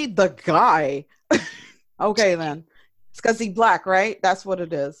 really, the guy. Okay, then. It's because he's black, right? That's what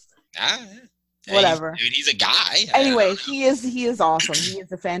it is. Whatever. He's a guy. Anyway, he is awesome. He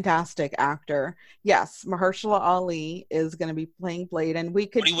is a fantastic actor. Yes, Mahershala Ali is going to be playing Blade, and we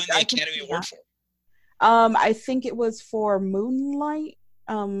could. What did he win the I can Academy see Award that. for? I think it was for Moonlight.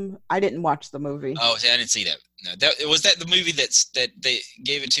 I didn't watch the movie. Oh, see, I didn't see that. No, was that the movie that they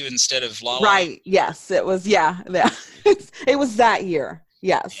gave it to instead of La La? Right. Yes, it was. Yeah. It was that year.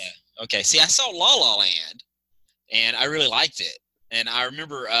 Yes. Yeah. Okay. See, I saw La La Land, and I really liked it. And I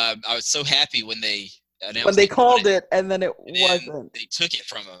remember I was so happy when they announced When they called it, and then it wasn't. They took it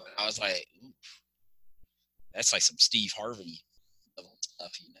from him. I was like, ooh, that's like some Steve Harvey level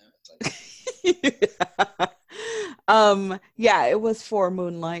stuff, It's like, Yeah, it was for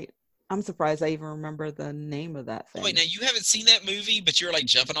Moonlight. I'm surprised I even remember the name of that thing. wait, now you haven't seen that movie, but you're like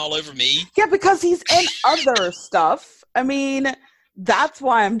jumping all over me. Yeah, because he's in other stuff. I mean, that's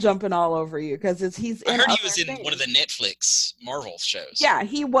why I'm jumping all over you because he's. I in heard he other was in things. one of the Netflix Marvel shows. Yeah,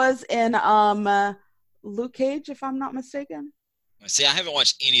 he was in Luke Cage, if I'm not mistaken. See, I haven't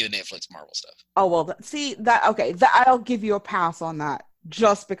watched any of the Netflix Marvel stuff. Oh well, see that. Okay, I'll give you a pass on that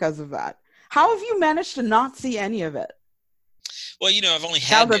just because of that. How have you managed to not see any of it? Well, I've only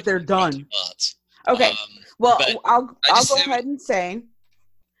had Now that they're Netflix for a few done. months. Okay, well, but I'll just go haven't- ahead and say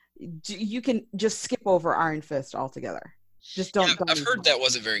you can just skip over Iron Fist altogether. Just don't. Yeah, don't I've even heard watch. that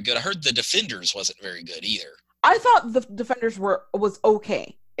wasn't very good. I heard the Defenders wasn't very good either. I thought the Defenders was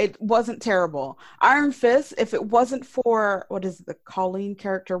okay. It wasn't terrible. Iron Fist, if it wasn't for, what is it, the Colleen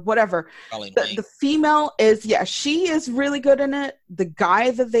character, whatever, Colleen the, Wing. the female is, yeah, she is really good in it. The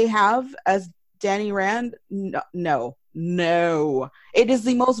guy that they have as Danny Rand, no. It is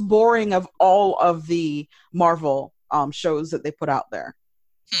the most boring of all of the Marvel shows that they put out there.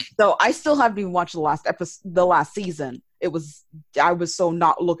 So I still haven't even watched the last season. I was so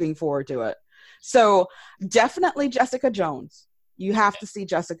not looking forward to it. So definitely Jessica Jones. You have to see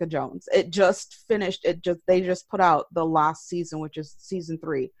Jessica Jones. It just finished. They just put out the last season, which is season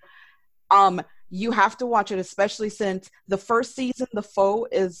 3. You have to watch it, especially since the first season, The Foe,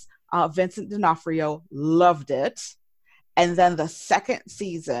 is Vincent D'Onofrio. Loved it. And then the second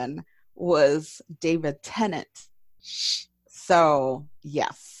season was David Tennant. So,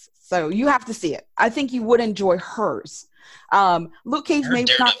 yes. So you have to see it. I think you would enjoy hers. Luke Cage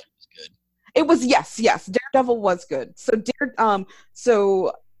maybe not. Was good. It was, yes. Daredevil was good. So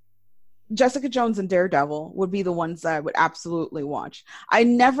Jessica Jones and Daredevil would be the ones that I would absolutely watch. I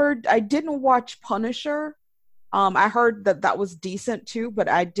didn't watch Punisher. I heard that was decent too, but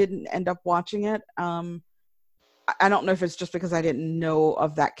I didn't end up watching it. I don't know if it's just because I didn't know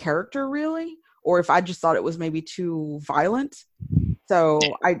of that character really, or if I just thought it was maybe too violent. So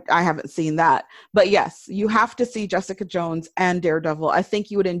I haven't seen that. But yes, you have to see Jessica Jones and Daredevil. I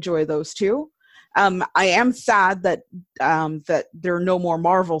think you would enjoy those two. I am sad that there are no more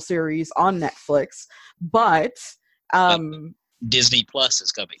Marvel series on Netflix, but Disney Plus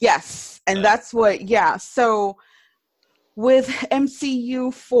is coming. yes, and that's what. Yeah, so with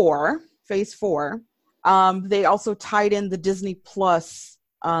MCU 4, Phase 4, they also tied in the Disney Plus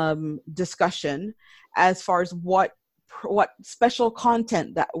discussion as far as what special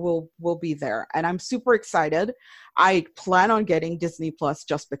content that will be there, and I'm super excited. I plan on getting Disney Plus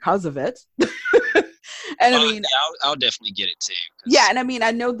just because of it. And I mean, yeah, I'll definitely get it too. Yeah, and I mean,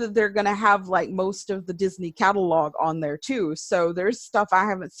 I know that they're gonna have like most of the Disney catalog on there too. So there's stuff I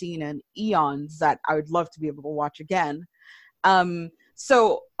haven't seen in eons that I would love to be able to watch again.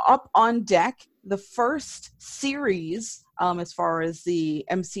 So up on deck, the first series, as far as the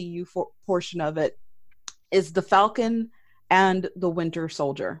MCU portion of it, is The Falcon and the Winter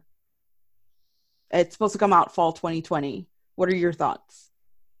Soldier. It's supposed to come out fall 2020. What are your thoughts?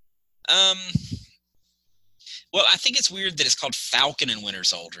 Well, I think it's weird that it's called Falcon and Winter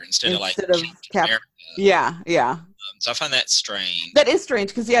Soldier instead of Cap. America. Yeah. So I find that strange. That is strange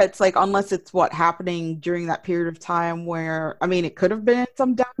because it's like, unless it's happening during that period of time where, I mean, it could have been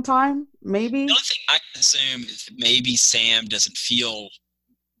some downtime, maybe. The only thing I can assume is that maybe Sam doesn't feel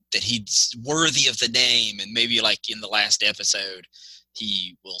that he's worthy of the name, and maybe like in the last episode,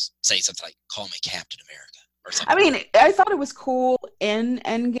 he will say something like, "Call me Captain America." Or something. I mean, I thought it was cool in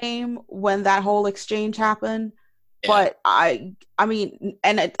Endgame when that whole exchange happened. Yeah. But I mean,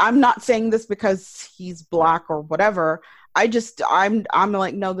 and I'm not saying this because he's black or whatever. I'm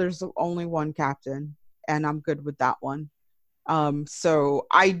like, no, there's only one captain, and I'm good with that one. So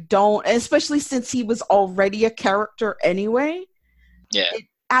I don't, especially since he was already a character anyway. Yeah.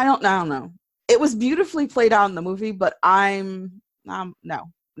 I don't know. It was beautifully played out in the movie, but no.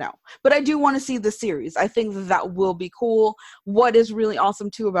 But I do want to see the series. I think that will be cool. What is really awesome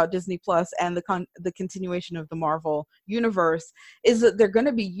too about Disney Plus and the continuation of the Marvel universe is that they're going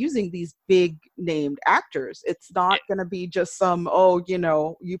to be using these big named actors. It's not going to be just some,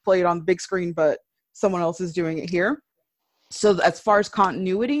 you play it on the big screen, but someone else is doing it here. So as far as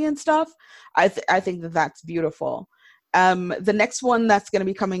continuity and stuff, I think that that's beautiful. The next one that's going to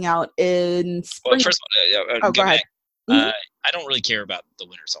be coming out in spring. Well, first of all, go ahead. I don't really care about the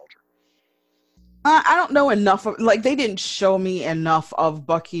Winter Soldier. I don't know enough of, like, they didn't show me enough of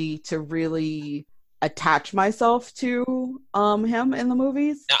Bucky to really attach myself to him in the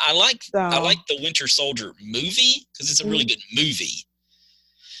movies. Now, I like the Winter Soldier movie because it's a really good movie,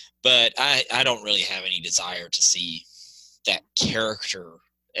 but I don't really have any desire to see that character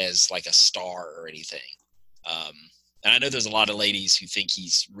as like a star or anything. And I know there's a lot of ladies who think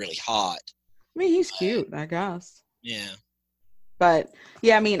he's really hot. I mean, he's cute, I guess. Yeah. But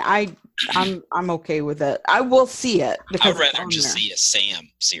yeah, I mean, I'm okay with it. I will see it. I'd rather just see a Sam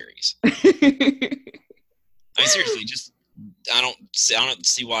series. I mean, seriously, I don't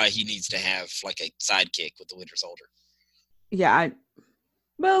see why he needs to have like a sidekick with the Winter Soldier. Yeah,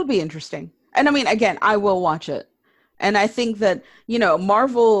 well, it'll be interesting. And I mean, again, I will watch it. And I think that,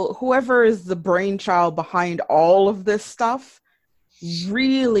 Marvel, whoever is the brainchild behind all of this stuff,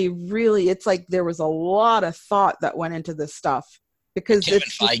 really, really, it's like there was a lot of thought that went into this stuff. Because Kevin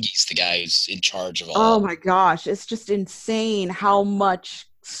Feige's the guy who's in charge of all. Oh my gosh, it's just insane how much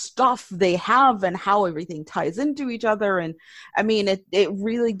stuff they have and how everything ties into each other. And I mean, it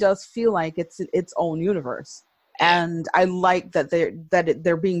really does feel like it's its own universe. Yeah. And I like that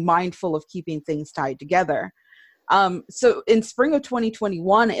they're being mindful of keeping things tied together. So in spring of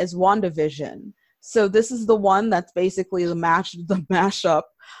 2021 is WandaVision. So this is the one that's basically the mashup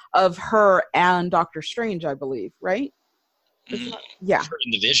of her and Doctor Strange, I believe, right? Yeah. Her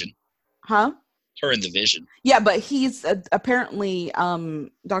in the Vision. Huh? Her in the Vision. Yeah, but he's apparently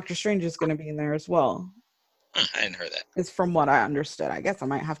Doctor Strange is going to be in there as well. Huh, I hadn't heard that. Is from what I understood. I guess I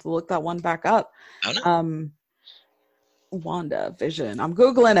might have to look that one back up. I don't know. WandaVision. I'm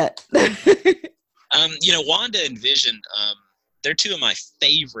Googling it. Wanda and Vision, they're two of my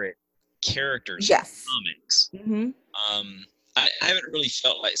favorite characters Yes. in comics. Mm-hmm. I haven't really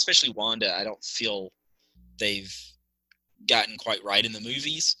felt like, especially Wanda, I don't feel they've gotten quite right in the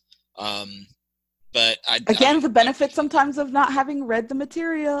movies. But the benefit sometimes of not having read the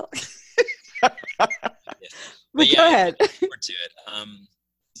material. But go ahead. I look forward to it.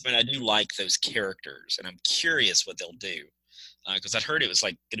 I do like those characters, and I'm curious what they'll do. Because I'd heard it was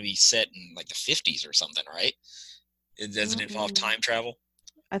like going to be set in like the 50s or something, right? It doesn't involve time travel.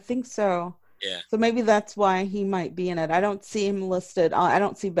 I think so. Yeah. So maybe that's why he might be in it. I don't see him listed. I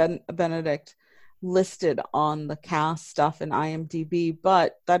don't see Benedict listed on the cast stuff in IMDb,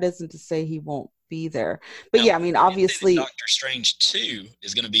 but that isn't to say he won't be there. But yeah, I mean, obviously, Doctor Strange 2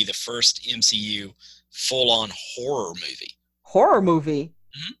 is going to be the first MCU full-on horror movie. Horror movie?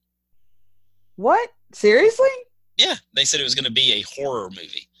 Mm-hmm. What? Seriously? Yeah, they said it was going to be a horror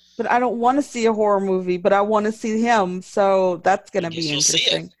movie. But I don't want to see a horror movie, but I want to see him, so that's going to be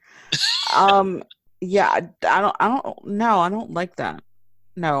interesting. Yeah, I don't like that.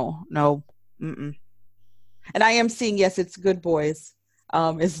 No. Mm-mm. And I am seeing, yes, it's Good Boys,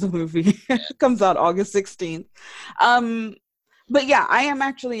 is the movie. It comes out August 16th. But yeah, I am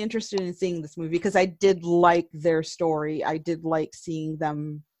actually interested in seeing this movie because I did like their story. I did like seeing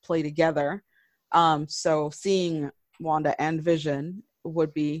them play together. So seeing Wanda and Vision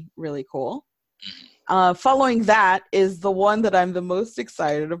would be really cool. Following that is the one that I'm the most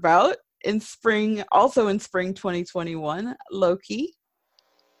excited about also in spring 2021, Loki.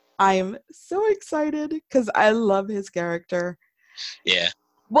 I am so excited because I love his character. Yeah.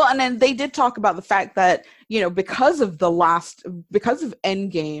 Well, and then they did talk about the fact that, because of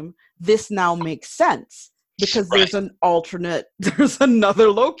Endgame, this now makes sense because there's there's another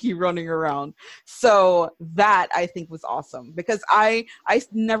Loki running around. So that I think was awesome because I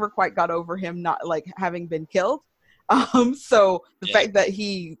never quite got over him not like having been killed. So the fact that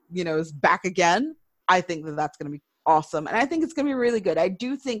he, is back again, I think that's going to be awesome. And I think it's going to be really good. I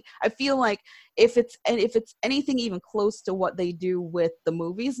feel like if it's anything even close to what they do with the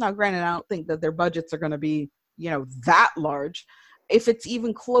movies, now granted, I don't think that their budgets are going to be, that large. If it's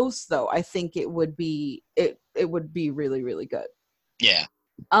even close though, I think it would be really, really good. Yeah.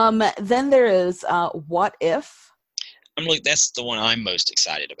 Then there is What If? That's the one I'm most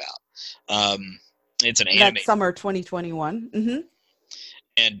excited about. It's an anime. That's summer 2021. Mm-hmm.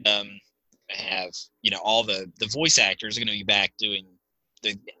 And have all the voice actors are going to be back doing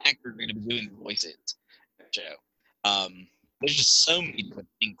the actors are going to be doing the voices of the show. There's just so many different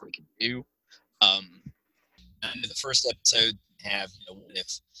things we can do. In the first episode have what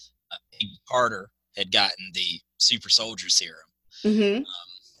if Peggy Carter had gotten the super soldier serum. Mm-hmm.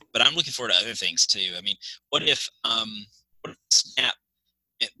 But I'm looking forward to other things too. I mean, what if Snap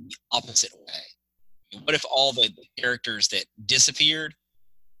went the opposite way? What if all the characters that disappeared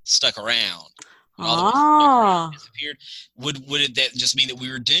stuck around? Disappeared. Would that just mean that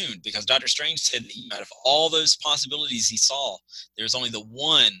we were doomed? Because Doctor Strange said that out of all those possibilities he saw, there was only the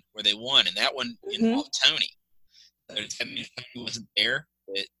one where they won, and that one involved Tony. So if Tony wasn't there,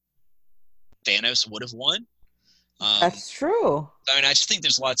 that Thanos would have won. That's true. I mean, I just think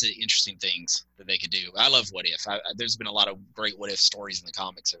there's lots of interesting things that they could do. I love What If. There's been a lot of great What If stories in the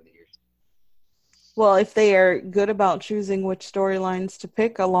comics over the years. Well, if they are good about choosing which storylines to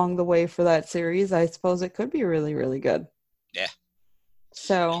pick along the way for that series, I suppose it could be really, really good. Yeah.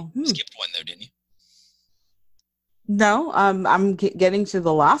 So you skipped one though, didn't you? No, I'm getting to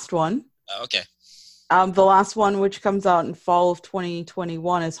the last one. Oh, okay. The last one, which comes out in fall of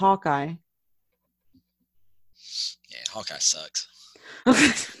 2021, is Hawkeye. Yeah, Hawkeye sucks.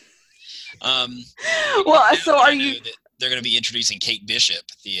 Well, so are you? They're going to be introducing Kate Bishop,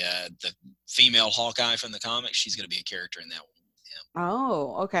 the female Hawkeye from the comics. She's going to be a character in that one. Yeah.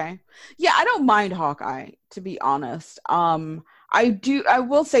 Oh, okay. Yeah, I don't mind Hawkeye, to be honest. I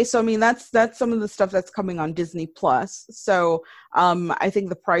will say so. I mean, that's some of the stuff that's coming on Disney Plus. So I think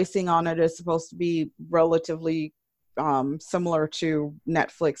the pricing on it is supposed to be relatively similar to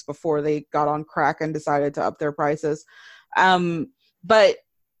Netflix before they got on crack and decided to up their prices. But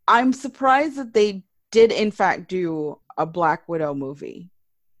I'm surprised that they did in fact do a Black Widow movie.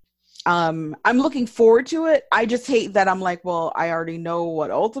 I'm looking forward to it. I just hate that I'm like, well, I already know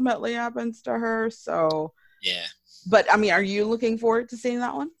what ultimately happens to her. So Yeah. But I mean, are you looking forward to seeing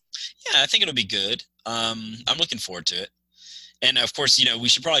that one? Yeah, I think it'll be good. I'm looking forward to it. And of course, we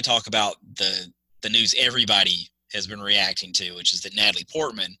should probably talk about the news everybody has been reacting to, which is that Natalie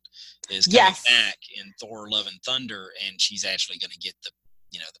Portman is coming back in Thor: Love and Thunder, and she's actually going to get the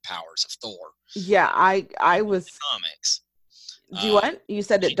powers of Thor. Yeah, I was comics. Do you what? You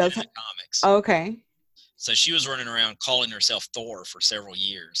said it does in the comics. Okay. So she was running around calling herself Thor for several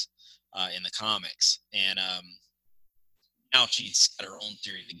years in the comics, and now she's got her own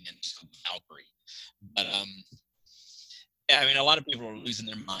series again, Valkyrie. But yeah, I mean, a lot of people are losing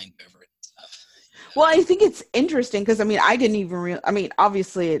their mind over it and stuff. Well, I think it's interesting because, I mean, I didn't even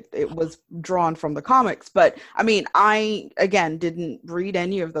obviously it was drawn from the comics, but I mean, I, again, didn't read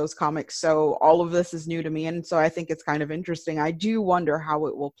any of those comics, so all of this is new to me, and so I think it's kind of interesting. I do wonder how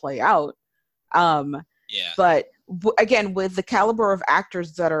it will play out. Yeah. But again, with the caliber of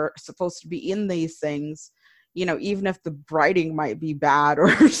actors that are supposed to be in these things, even if the writing might be bad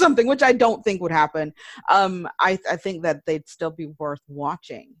or something, which I don't think would happen, I think that they'd still be worth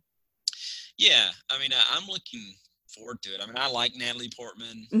watching. Yeah, I mean, I'm looking forward to it. I mean, I like Natalie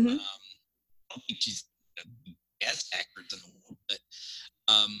Portman. Mm-hmm. I don't think she's the best actress in the world, but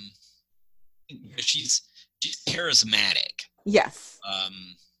she's charismatic. Yes.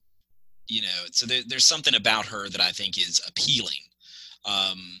 So there's something about her that I think is appealing.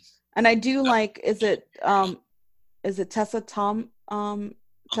 And I do like, is it Tessa Thompson,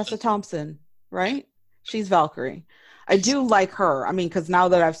 right? She's Valkyrie. I do like her. I mean, because now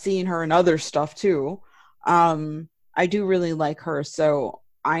that I've seen her in other stuff too, I do really like her. So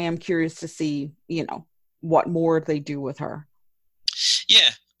I am curious to see, what more they do with her. Yeah.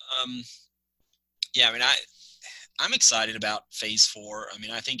 I mean, I'm excited about Phase 4. I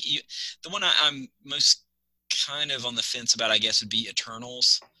mean, I think the one I'm most kind of on the fence about, I guess, would be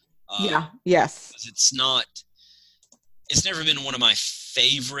Eternals. Yes. It's never been one of my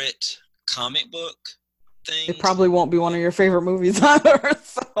favorite comic book things. It probably won't be one of your favorite movies either.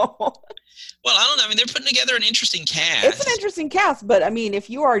 So. Well, I don't know. I mean, they're putting together an interesting cast. It's an interesting cast, but I mean, if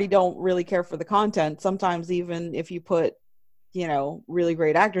you already don't really care for the content, sometimes even if you put, really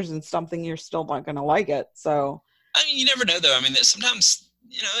great actors in something, you're still not going to like it. So. I mean, you never know, though. I mean, sometimes,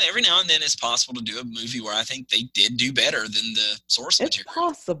 every now and then it's possible to do a movie where I think they did do better than the source material. It's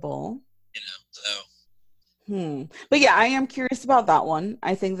possible. So. But yeah, I am curious about that one.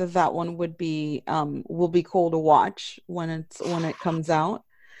 I think that one will be cool to watch when it comes out.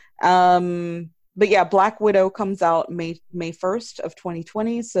 But yeah, Black Widow comes out May 1st of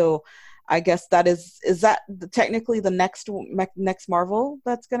 2020. So I guess is that technically the next Marvel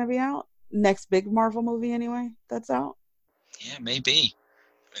that's going to be out? Next big Marvel movie anyway that's out? Yeah, maybe.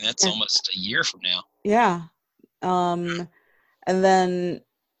 I mean, that's almost a year from now. Yeah. And then,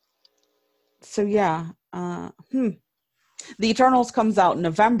 so yeah. The Eternals comes out in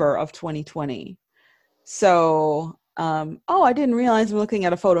November of 2020. So, I didn't realize I'm looking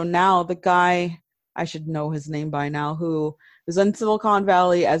at a photo now. The guy, I should know his name by now, who is in Silicon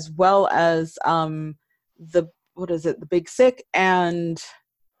Valley, as well as the Big Sick and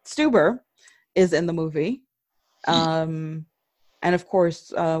Stuber is in the movie. And of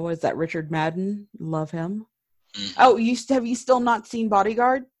course, what is that? Richard Madden, love him. Mm-hmm. Oh, have you still not seen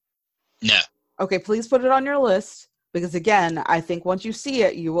Bodyguard? No. Okay, please put it on your list because, again, I think once you see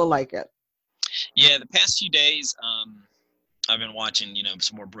it, you will like it. Yeah, the past few days, I've been watching,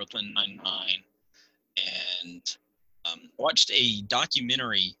 some more Brooklyn Nine-Nine, and watched a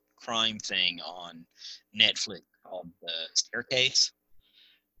documentary crime thing on Netflix called The Staircase.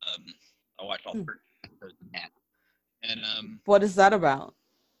 I watched all 13 episodes of that. And what is that about?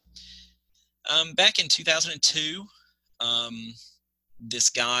 Back in 2002, this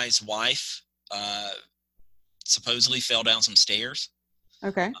guy's wife supposedly fell down some stairs.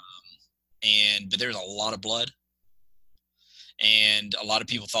 Okay. But there's a lot of blood, and a lot of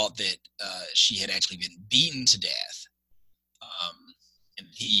people thought that she had actually been beaten to death, and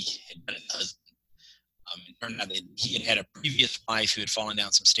he had been a husband. It turned out that he had a previous wife who had fallen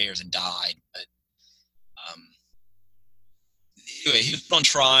down some stairs and died, but anyway, he was put on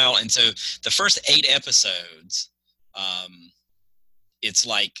trial, and so the first 8 episodes, it's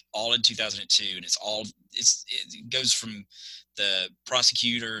like all in 2002, and it goes from the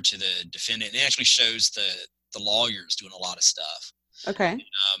prosecutor to the defendant. It actually shows the lawyers doing a lot of stuff. Okay.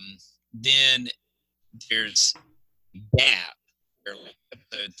 Then there's gap where like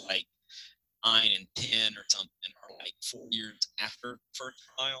episodes like 9 and 10 or something are like 4 years after the first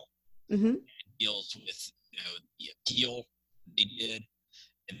trial. Mm-hmm. It deals with the appeal they did,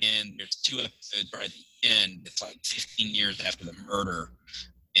 and then there's 2 episodes right at the end. It's like 15 years after the murder,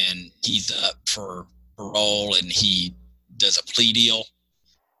 and he's up for parole and he does a plea deal.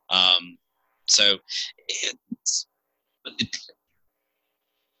 So it's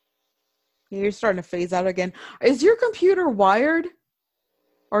You're starting to phase out again. Is your computer wired?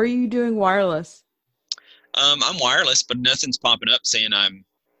 Or are you doing wireless? I'm wireless, but nothing's popping up saying I'm,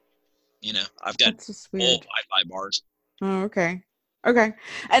 I've got That's just full weird. Wi-Fi bars. Oh, okay. Okay.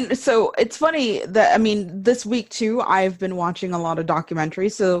 And so it's funny that, I mean, this week too, I've been watching a lot of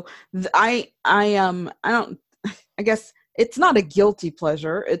documentaries. So I guess it's not a guilty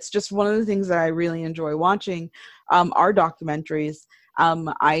pleasure. It's just one of the things that I really enjoy watching, are documentaries.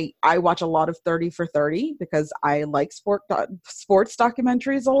 I watch a lot of 30 for 30 because I like sports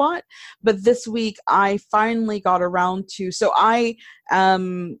documentaries a lot. But this week I finally got around to, so I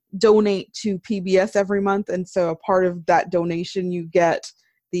donate to PBS every month, and so a part of that donation you get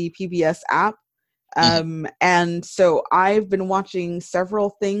the PBS app. And so I've been watching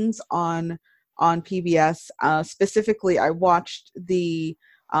several things on PBS. Specifically, I watched the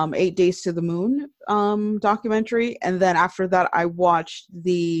 8 Days to the Moon documentary, and then after that I watched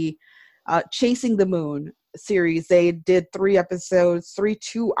the Chasing the Moon series. They did 3 episodes, 3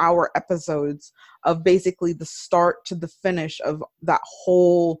 2-hour episodes of basically the start to the finish of that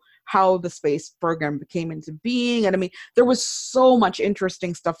whole, how the space program came into being. And I mean, there was so much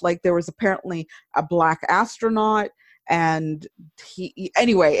interesting stuff. Like there was apparently a black astronaut, and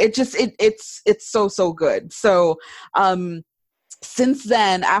anyway, it's so good. So since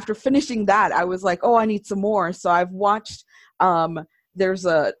then, after finishing that, I was like, oh, I need some more. So I've watched, there's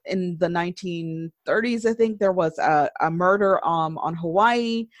in the 1930s, I think there was a murder on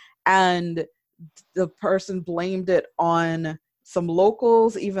Hawaii, and the person blamed it on some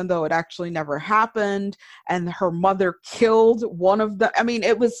locals, even though it actually never happened. And her mother killed one of the, I mean,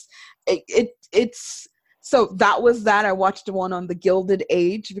 it's, so that was that. I watched one on the Gilded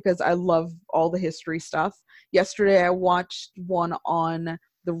Age because I love all the history stuff. Yesterday, I watched one on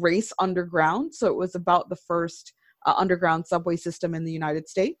the Race Underground. So it was about the first underground subway system in the United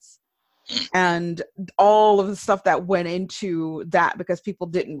States, and all of the stuff that went into that, because people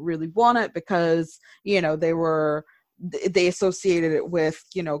didn't really want it because, they associated it with,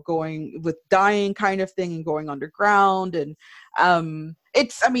 going with dying kind of thing and going underground. And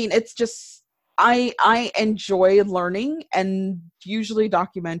it's just, I enjoy learning, and usually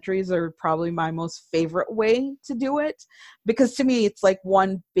documentaries are probably my most favorite way to do it, because to me it's like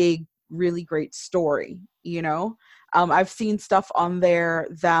one big, really great story. I've seen stuff on there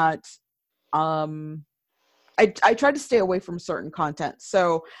that I try to stay away from certain content.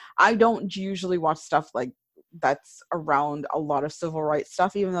 So I don't usually watch stuff like that's around a lot of civil rights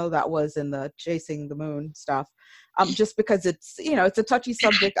stuff, even though that was in the Chasing the Moon stuff. Just because it's, it's a touchy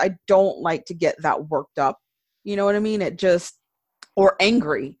subject. I don't like to get that worked up. You know what I mean? Or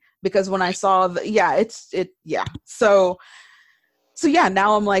angry, because when I saw So yeah,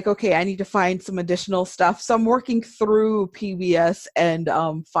 now I'm like, okay, I need to find some additional stuff. So I'm working through PBS and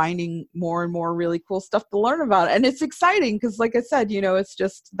finding more and more really cool stuff to learn about. And it's exciting because, like I said, it's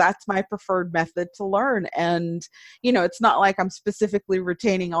just, that's my preferred method to learn. And, it's not like I'm specifically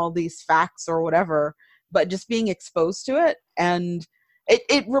retaining all these facts or whatever, but just being exposed to it. And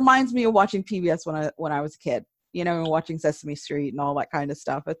it reminds me of watching PBS when I was a kid, watching Sesame Street and all that kind of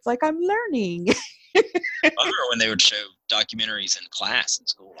stuff. It's like I'm learning. I remember when they would show documentaries in class in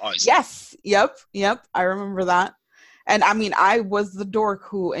school. Always. Yes. Yep. I remember that. And I mean, I was the dork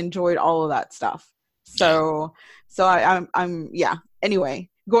who enjoyed all of that stuff. So I'm yeah. Anyway,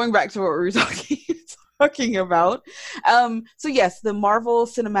 going back to what we were talking about. So yes, the Marvel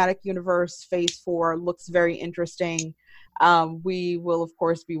Cinematic Universe Phase 4 looks very interesting. We will of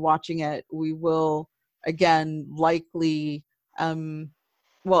course be watching it. We will again likely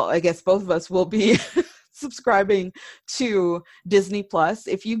well, I guess both of us will be subscribing to Disney Plus.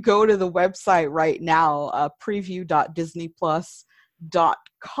 If you go to the website right now,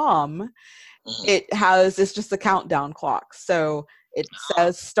 preview.disneyplus.com, it's just a countdown clock. So it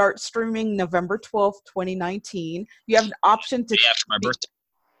says start streaming November 12th, 2019. You have an option to after my birthday.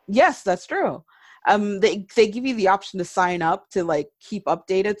 Yes, that's true. They give you the option to sign up to like keep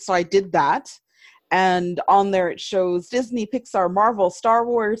updated. So I did that. And on there, it shows Disney, Pixar, Marvel, Star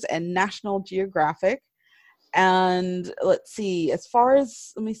Wars, and National Geographic. And let's see, let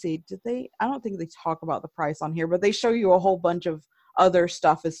me see, I don't think they talk about the price on here, but they show you a whole bunch of other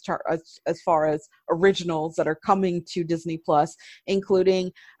stuff as far as originals that are coming to Disney Plus,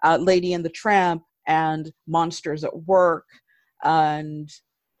 including Lady and the Tramp and Monsters at Work and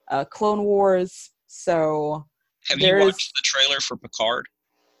Clone Wars. So Have you watched the trailer for Picard?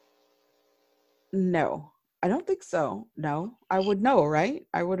 No, I don't think so. No, I would know, right?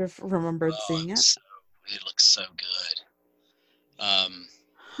 I would have remembered seeing it. It looks so good.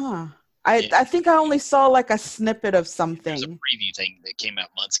 Huh. I think I only saw like a snippet of something. There's a preview thing that came out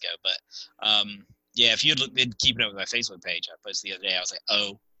months ago, but yeah, if you had been keeping up with my Facebook page, I posted the other day, I was like,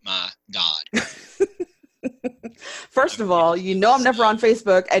 oh my God. First of all, you know I'm never on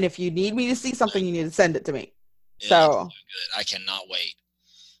Facebook, and if you need me to see something, you need to send it to me. So good. I cannot wait.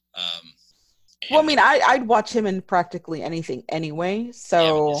 Well, I mean, I'd watch him in practically anything anyway.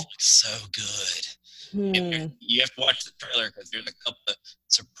 So yeah, this looks so good. And you have to watch the trailer because there's a couple of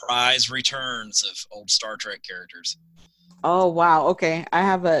surprise returns of old Star Trek characters. Oh wow! Okay, I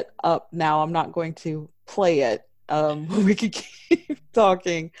have it up now. I'm not going to play it. We could keep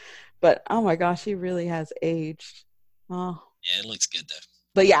talking, but oh my gosh, he really has aged. Oh. Yeah, it looks good though.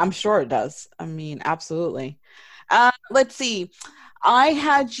 But yeah, I'm sure it does. I mean, absolutely. Let's see.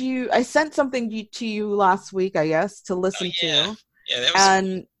 I sent something to you last week, I guess, to listen to. Yeah, that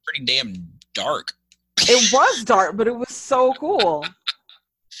was pretty damn dark. It was dark, but it was so cool.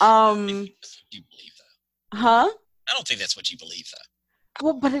 You believe that? Huh? I don't think that's what you believe, though.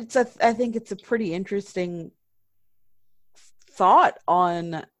 Well, but I think it's a pretty interesting thought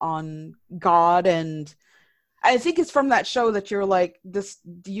on God, and I think it's from that show that you're like this.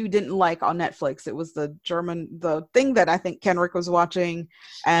 You didn't like on Netflix. It was the thing that I think Kenrick was watching,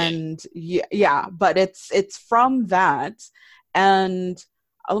 and yeah. But it's from that, and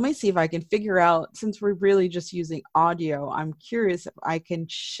let me see if I can figure out. Since we're really just using audio, I'm curious if I can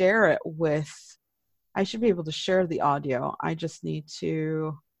share it with. I should be able to share the audio. I just need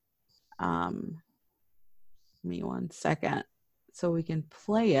to. Give me 1 second, so we can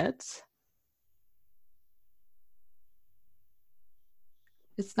play it.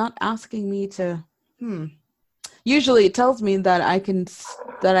 It's not asking me to. Usually it tells me that I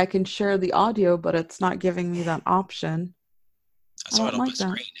can share the audio, but it's not giving me that option. I saw it on my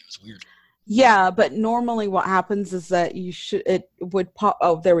screen. It was weird. Yeah, but normally what happens is that it would pop.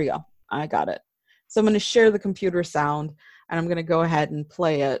 Oh, there we go. I got it. So I'm going to share the computer sound, and I'm going to go ahead and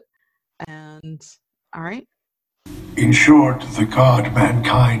play it. And all right. In short, the God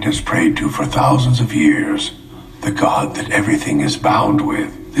mankind has prayed to for thousands of years, the God that everything is bound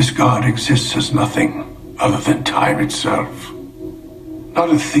with. This God exists as nothing other than time itself. Not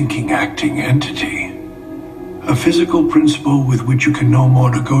a thinking, acting entity. A physical principle with which you can no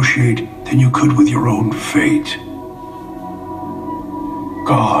more negotiate than you could with your own fate.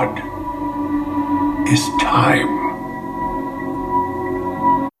 God is time.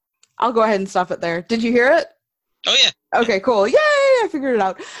 I'll go ahead and stop it there. Did you hear it? Oh, yeah. Okay, cool. Yay! I figured it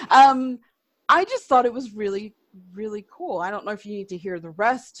out. I just thought it was really, really cool. I don't know if you need to hear the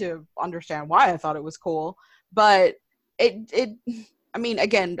rest to understand why I thought it was cool, but it I mean,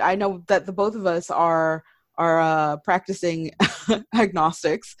 again, I know that the both of us are practicing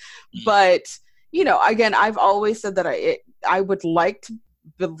agnostics, but you know, again, I've always said that I would like to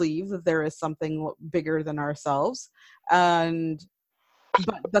believe that there is something bigger than ourselves, but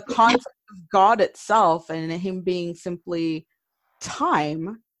the concept of God itself and him being simply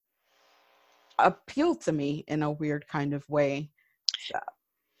time appealed to me in a weird kind of way. So.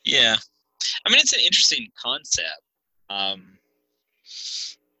 Yeah, I mean, it's an interesting concept. No,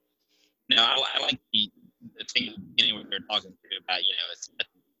 I like the thing at the beginning when we were talking about, it's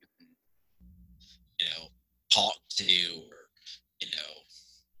nothing you can, talk to or,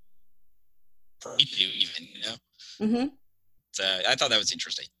 pray to even, Mm-hmm. So I thought that was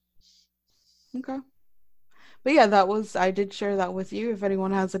interesting. Okay. But yeah, I did share that with you. If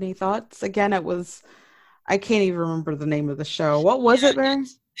anyone has any thoughts. Again, I can't even remember the name of the show. What was it, Barry?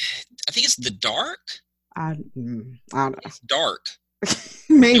 I think it's The Dark. I don't know. It's Dark.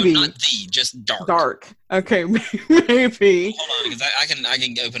 Maybe. No, not just Dark. Dark. Okay, maybe. Hold on, because I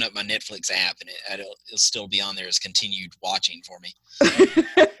can open up my Netflix app and it'll still be on there as continued watching for me.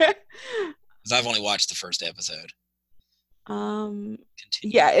 Because I've only watched the first episode.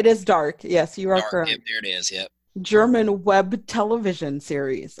 Yeah, it is Dark. Yes, you are correct. Yep, there it is. Yep. German web television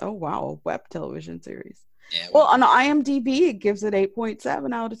series. Oh wow, web television series. Yeah. Well, on IMDb, it gives it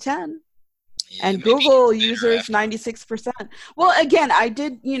 8.7 out of 10. Yeah, and Google users 96%. Well, again, I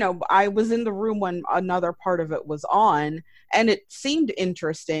was in the room when another part of it was on, and it seemed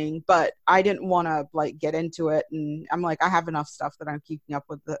interesting, but I didn't want to like get into it. And I'm like, I have enough stuff that I'm keeping up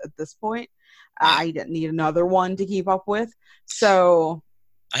with at this point. I didn't need another one to keep up with. So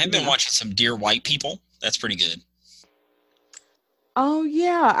I have been watching some Dear White People. That's pretty good. Oh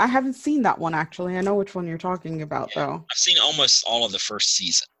yeah, I haven't seen that one actually. I know which one you're talking about though. I've seen almost all of the first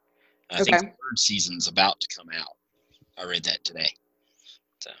season. I think the third season's about to come out. I read that today.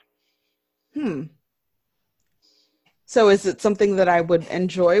 So is it something that I would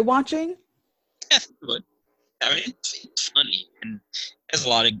enjoy watching? Yeah, it would. I mean, it's funny and has a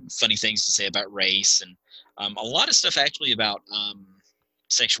lot of funny things to say about race and a lot of stuff actually about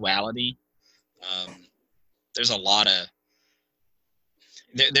sexuality. There's a lot of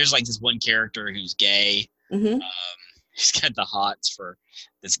there's like this one character who's gay. He's got the hots for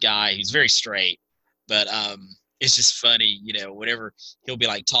this guy who's very straight, but it's just funny, you know, whenever he'll be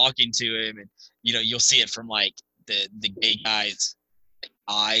like talking to him and, you know, you'll see it from like the gay guy's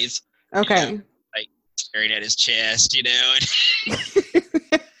eyes. Okay. You know, like staring at his chest, you know.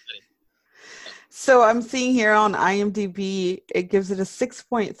 So I'm seeing here on IMDb, it gives it a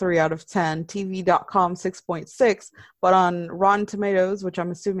 6.3 out of 10, TV.com 6.6, but on Rotten Tomatoes, which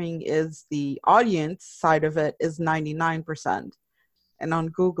I'm assuming is the audience side of it, is 99%. And on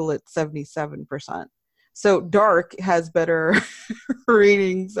Google, it's 77%. So Dark has better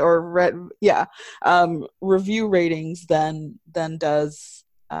ratings or review ratings than does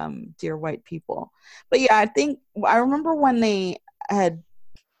Dear White People. But yeah, I remember when they had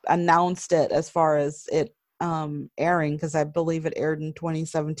announced it as far as it airing, because I believe it aired in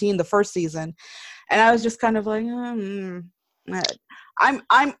 2017, the first season, and I was just kind of like,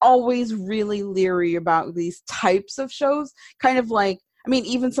 I'm always really leery about these types of shows. Kind of like, I mean,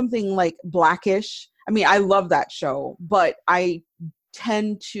 even something like Blackish. I mean, I love that show, but I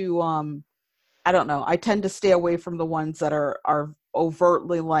tend to I don't know. I tend to stay away from the ones that are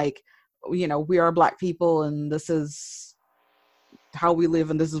overtly like, you know, we are Black people and this is how we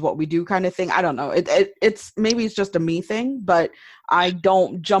live and this is what we do kind of thing. I don't know. It's maybe it's just a me thing, but I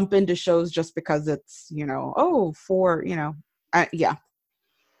don't jump into shows just because it's, you know, no. I mean,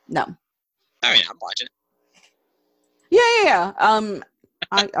 I'm watching it. Yeah.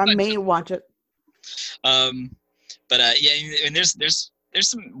 I may watch it. But and there's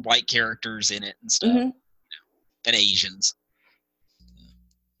some white characters in it and stuff, you know, and Asians.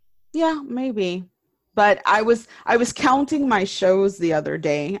 Yeah, maybe. But I was counting my shows the other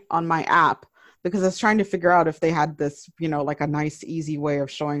day on my app because I was trying to figure out if they had this, you know, like a nice, easy way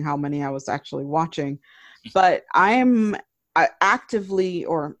of showing how many I was actually watching. But I'm somewhat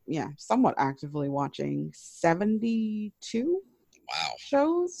actively watching 72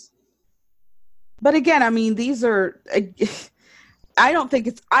 shows. But again, I mean, these are,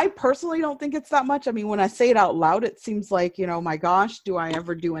 I personally don't think it's that much. I mean, when I say it out loud, it seems like, you know, my gosh, do I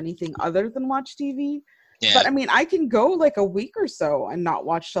ever do anything other than watch TV? Yeah. But I mean, I can go like a week or so and not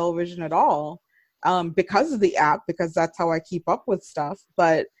watch television at all because of the app, because that's how I keep up with stuff.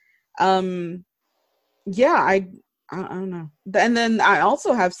 But yeah, I don't know. And then I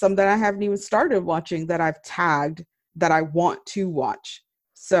also have some that I haven't even started watching that I've tagged that I want to watch.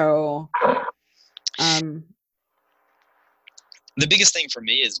 So the biggest thing for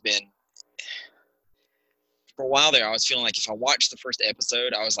me has been, for a while there, I was feeling like if I watched the first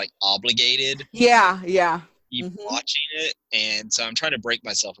episode, I was like obligated. Yeah. Keep watching it, and so I'm trying to break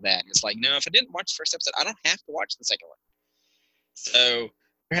myself of that. And it's like, no, if I didn't watch the first episode, I don't have to watch the second one. So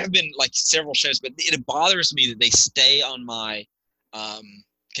there have been like several shows, but it bothers me that they stay on my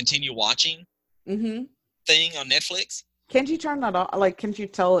continue watching thing on Netflix. Can't you turn that off? Like, can't you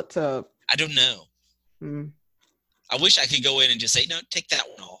tell it to? I don't know. I wish I could go in and just say, no, take that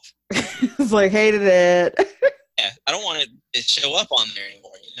one off. It's like, hated it. Yeah, I don't want it to show up on there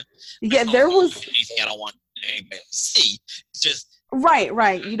anymore, you know? Yeah, there was anything I don't want anybody to see. It's just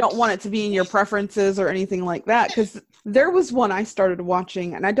right. You don't want it to be in your preferences or anything like that, because there was one I started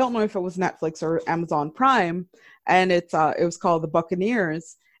watching, and I don't know if it was Netflix or Amazon Prime, and it was called The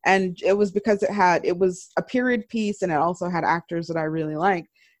Buccaneers, and it was because it was a period piece, and it also had actors that I really liked,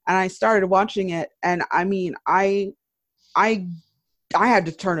 and I started watching it, and I mean, I had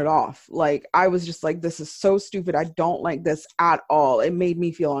to turn it off. Like, I was just like, this is so stupid. I don't like this at all. It made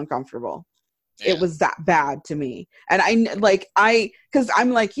me feel uncomfortable. Yeah. It was that bad to me. And because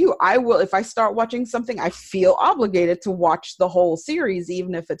I'm like you, I will, if I start watching something, I feel obligated to watch the whole series,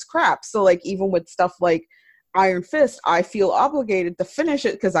 even if it's crap. So like, even with stuff like Iron Fist, I feel obligated to finish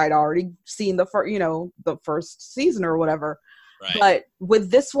it because I'd already seen the first season or whatever. Right. But with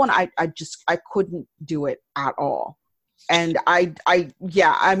this one, I couldn't do it at all. And I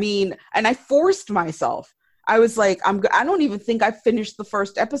forced myself. I was like, I don't even think I finished the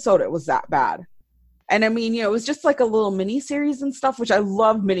first episode. It was that bad. And I mean, it was just like a little mini series and stuff, which I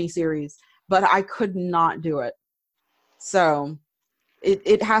love mini series, but I could not do it. So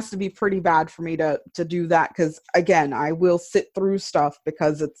it has to be pretty bad for me to do that. Because again, I will sit through stuff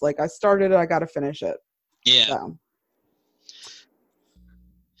because it's like I started it, I got to finish it. Yeah. So.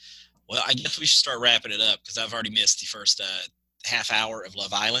 Well, I guess we should start wrapping it up because I've already missed the first half hour of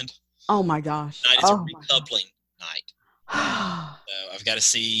Love Island. Oh my gosh! Tonight is a recoupling night. So I've got to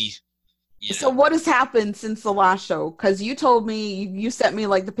see. So what has happened since the last show? Because you told me you sent me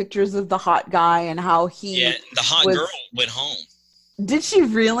like the pictures of the hot guy and how he. Yeah, the hot girl went home. Did she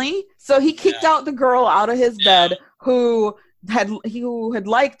really? So he kicked out the girl out of his bed who had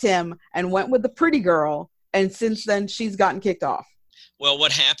liked him and went with the pretty girl, and since then she's gotten kicked off. Well,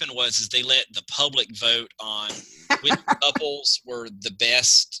 what happened was they let the public vote on which couples were the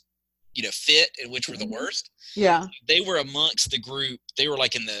best, fit and which were the worst. Yeah. They were amongst the group. They were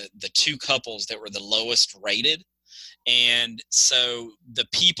like in the two couples that were the lowest rated. And so the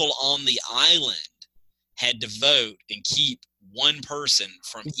people on the island had to vote and keep one person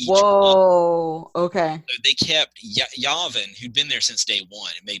from each couple. Okay. So they kept Yavin, who'd been there since day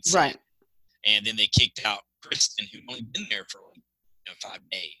one. It made sense. Right. And then they kicked out Kristen, who'd only been there for 5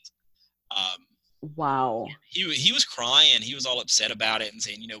 days. Wow. He was crying. He was all upset about it and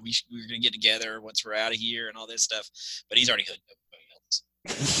saying, we're going to get together once we're out of here and all this stuff. But he's already hooked up with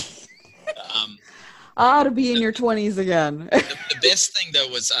everybody else. To be in your 20s again. The best thing though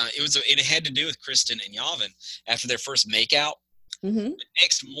was it had to do with Kristen and Yavin after their first makeout. Mm-hmm. The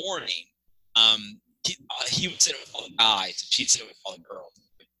next morning, he would sit with all the guys and she'd sit with all the girls and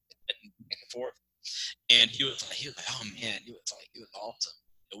back and forth. And he was like, oh man, it was awesome.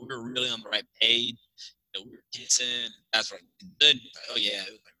 We were really on the right page. We were kissing. That's right. Good. Oh yeah,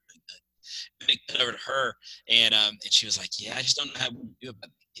 it was really good. And they cut over to her, and she was like, yeah, I just don't know how we do about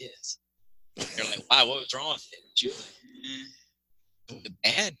the kiss. And they're like, wow, what was wrong with it? And she was like, was it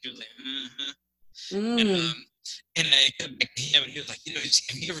bad? She was like, And I cut back to him, and he was like,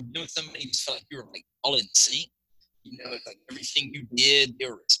 have you ever been with somebody who just felt like you were like all in sync? It's like everything you did, they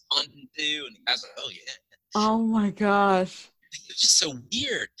were responding to, and the guys were like, oh yeah. Oh my gosh. It was just so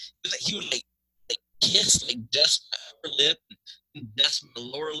weird. It was like he would like kiss like just my upper lip and just my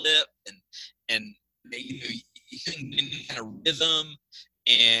lower lip, and you couldn't get any kind of rhythm.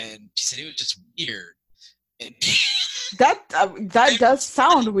 And she said it was just weird. And that does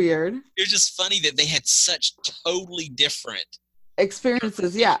sound weird. It was just funny that they had such totally different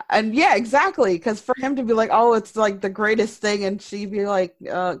experiences. Yeah. And yeah, exactly. Because for him to be like, oh, it's like the greatest thing, and she'd be like,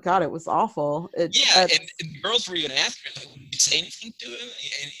 God, it was awful. And girls were even asking her, like, did you say anything to him?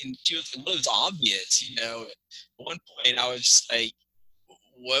 And she was like, well, it was obvious, At one point I was just like,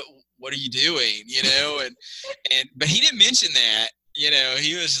 what are you doing? But he didn't mention that.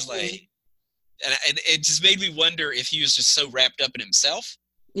 He was just like, and it just made me wonder if he was just so wrapped up in himself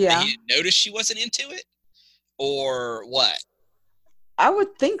that he didn't notice she wasn't into it, or what. I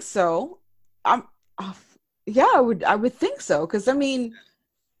would think so. I would think so. Because I mean,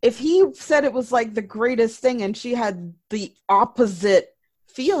 if he said it was like the greatest thing and she had the opposite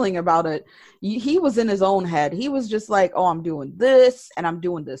feeling about it, he was in his own head. He was just like, oh, I'm doing this and I'm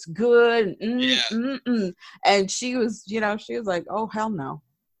doing this good. And she was, she was like, oh, hell no.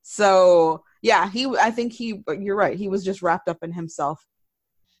 So yeah, you're right. He was just wrapped up in himself.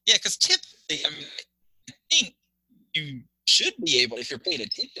 Yeah. Because typically, I think you should be able, if you're paying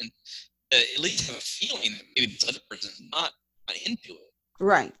attention, to at least have a feeling that maybe this other person's not into it.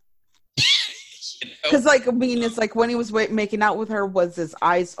 Right. Because, it's like when he was making out with her, was his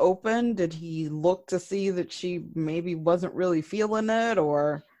eyes open? Did he look to see that she maybe wasn't really feeling it,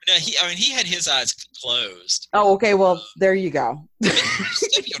 or? No, he had his eyes closed. Oh, okay. Well, there you go. You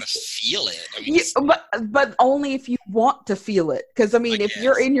still be able to feel it. But only if you want to feel it. Because, if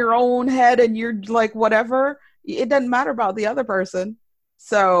you're in your own head and you're like, whatever, it doesn't matter about the other person.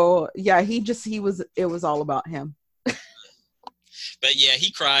 So, yeah, it was all about him. But yeah,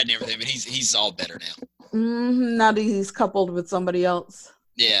 he cried and everything, but he's all better now. Now that he's coupled with somebody else.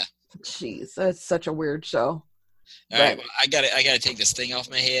 Yeah. Jeez, that's such a weird show. All right, well, I gotta take this thing off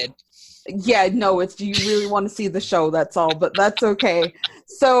my head. Yeah, no, you really want to see the show, that's all, but that's okay.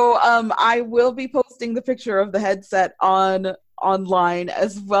 So I will be posting the picture of the headset online,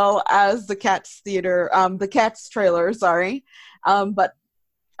 as well as the Cats the Cats trailer, sorry. But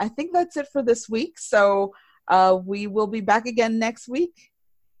I think that's it for this week. So we will be back again next week.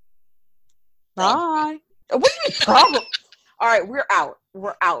 Bye. What do you mean problem? All right, we're out.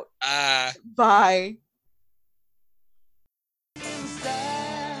 Bye.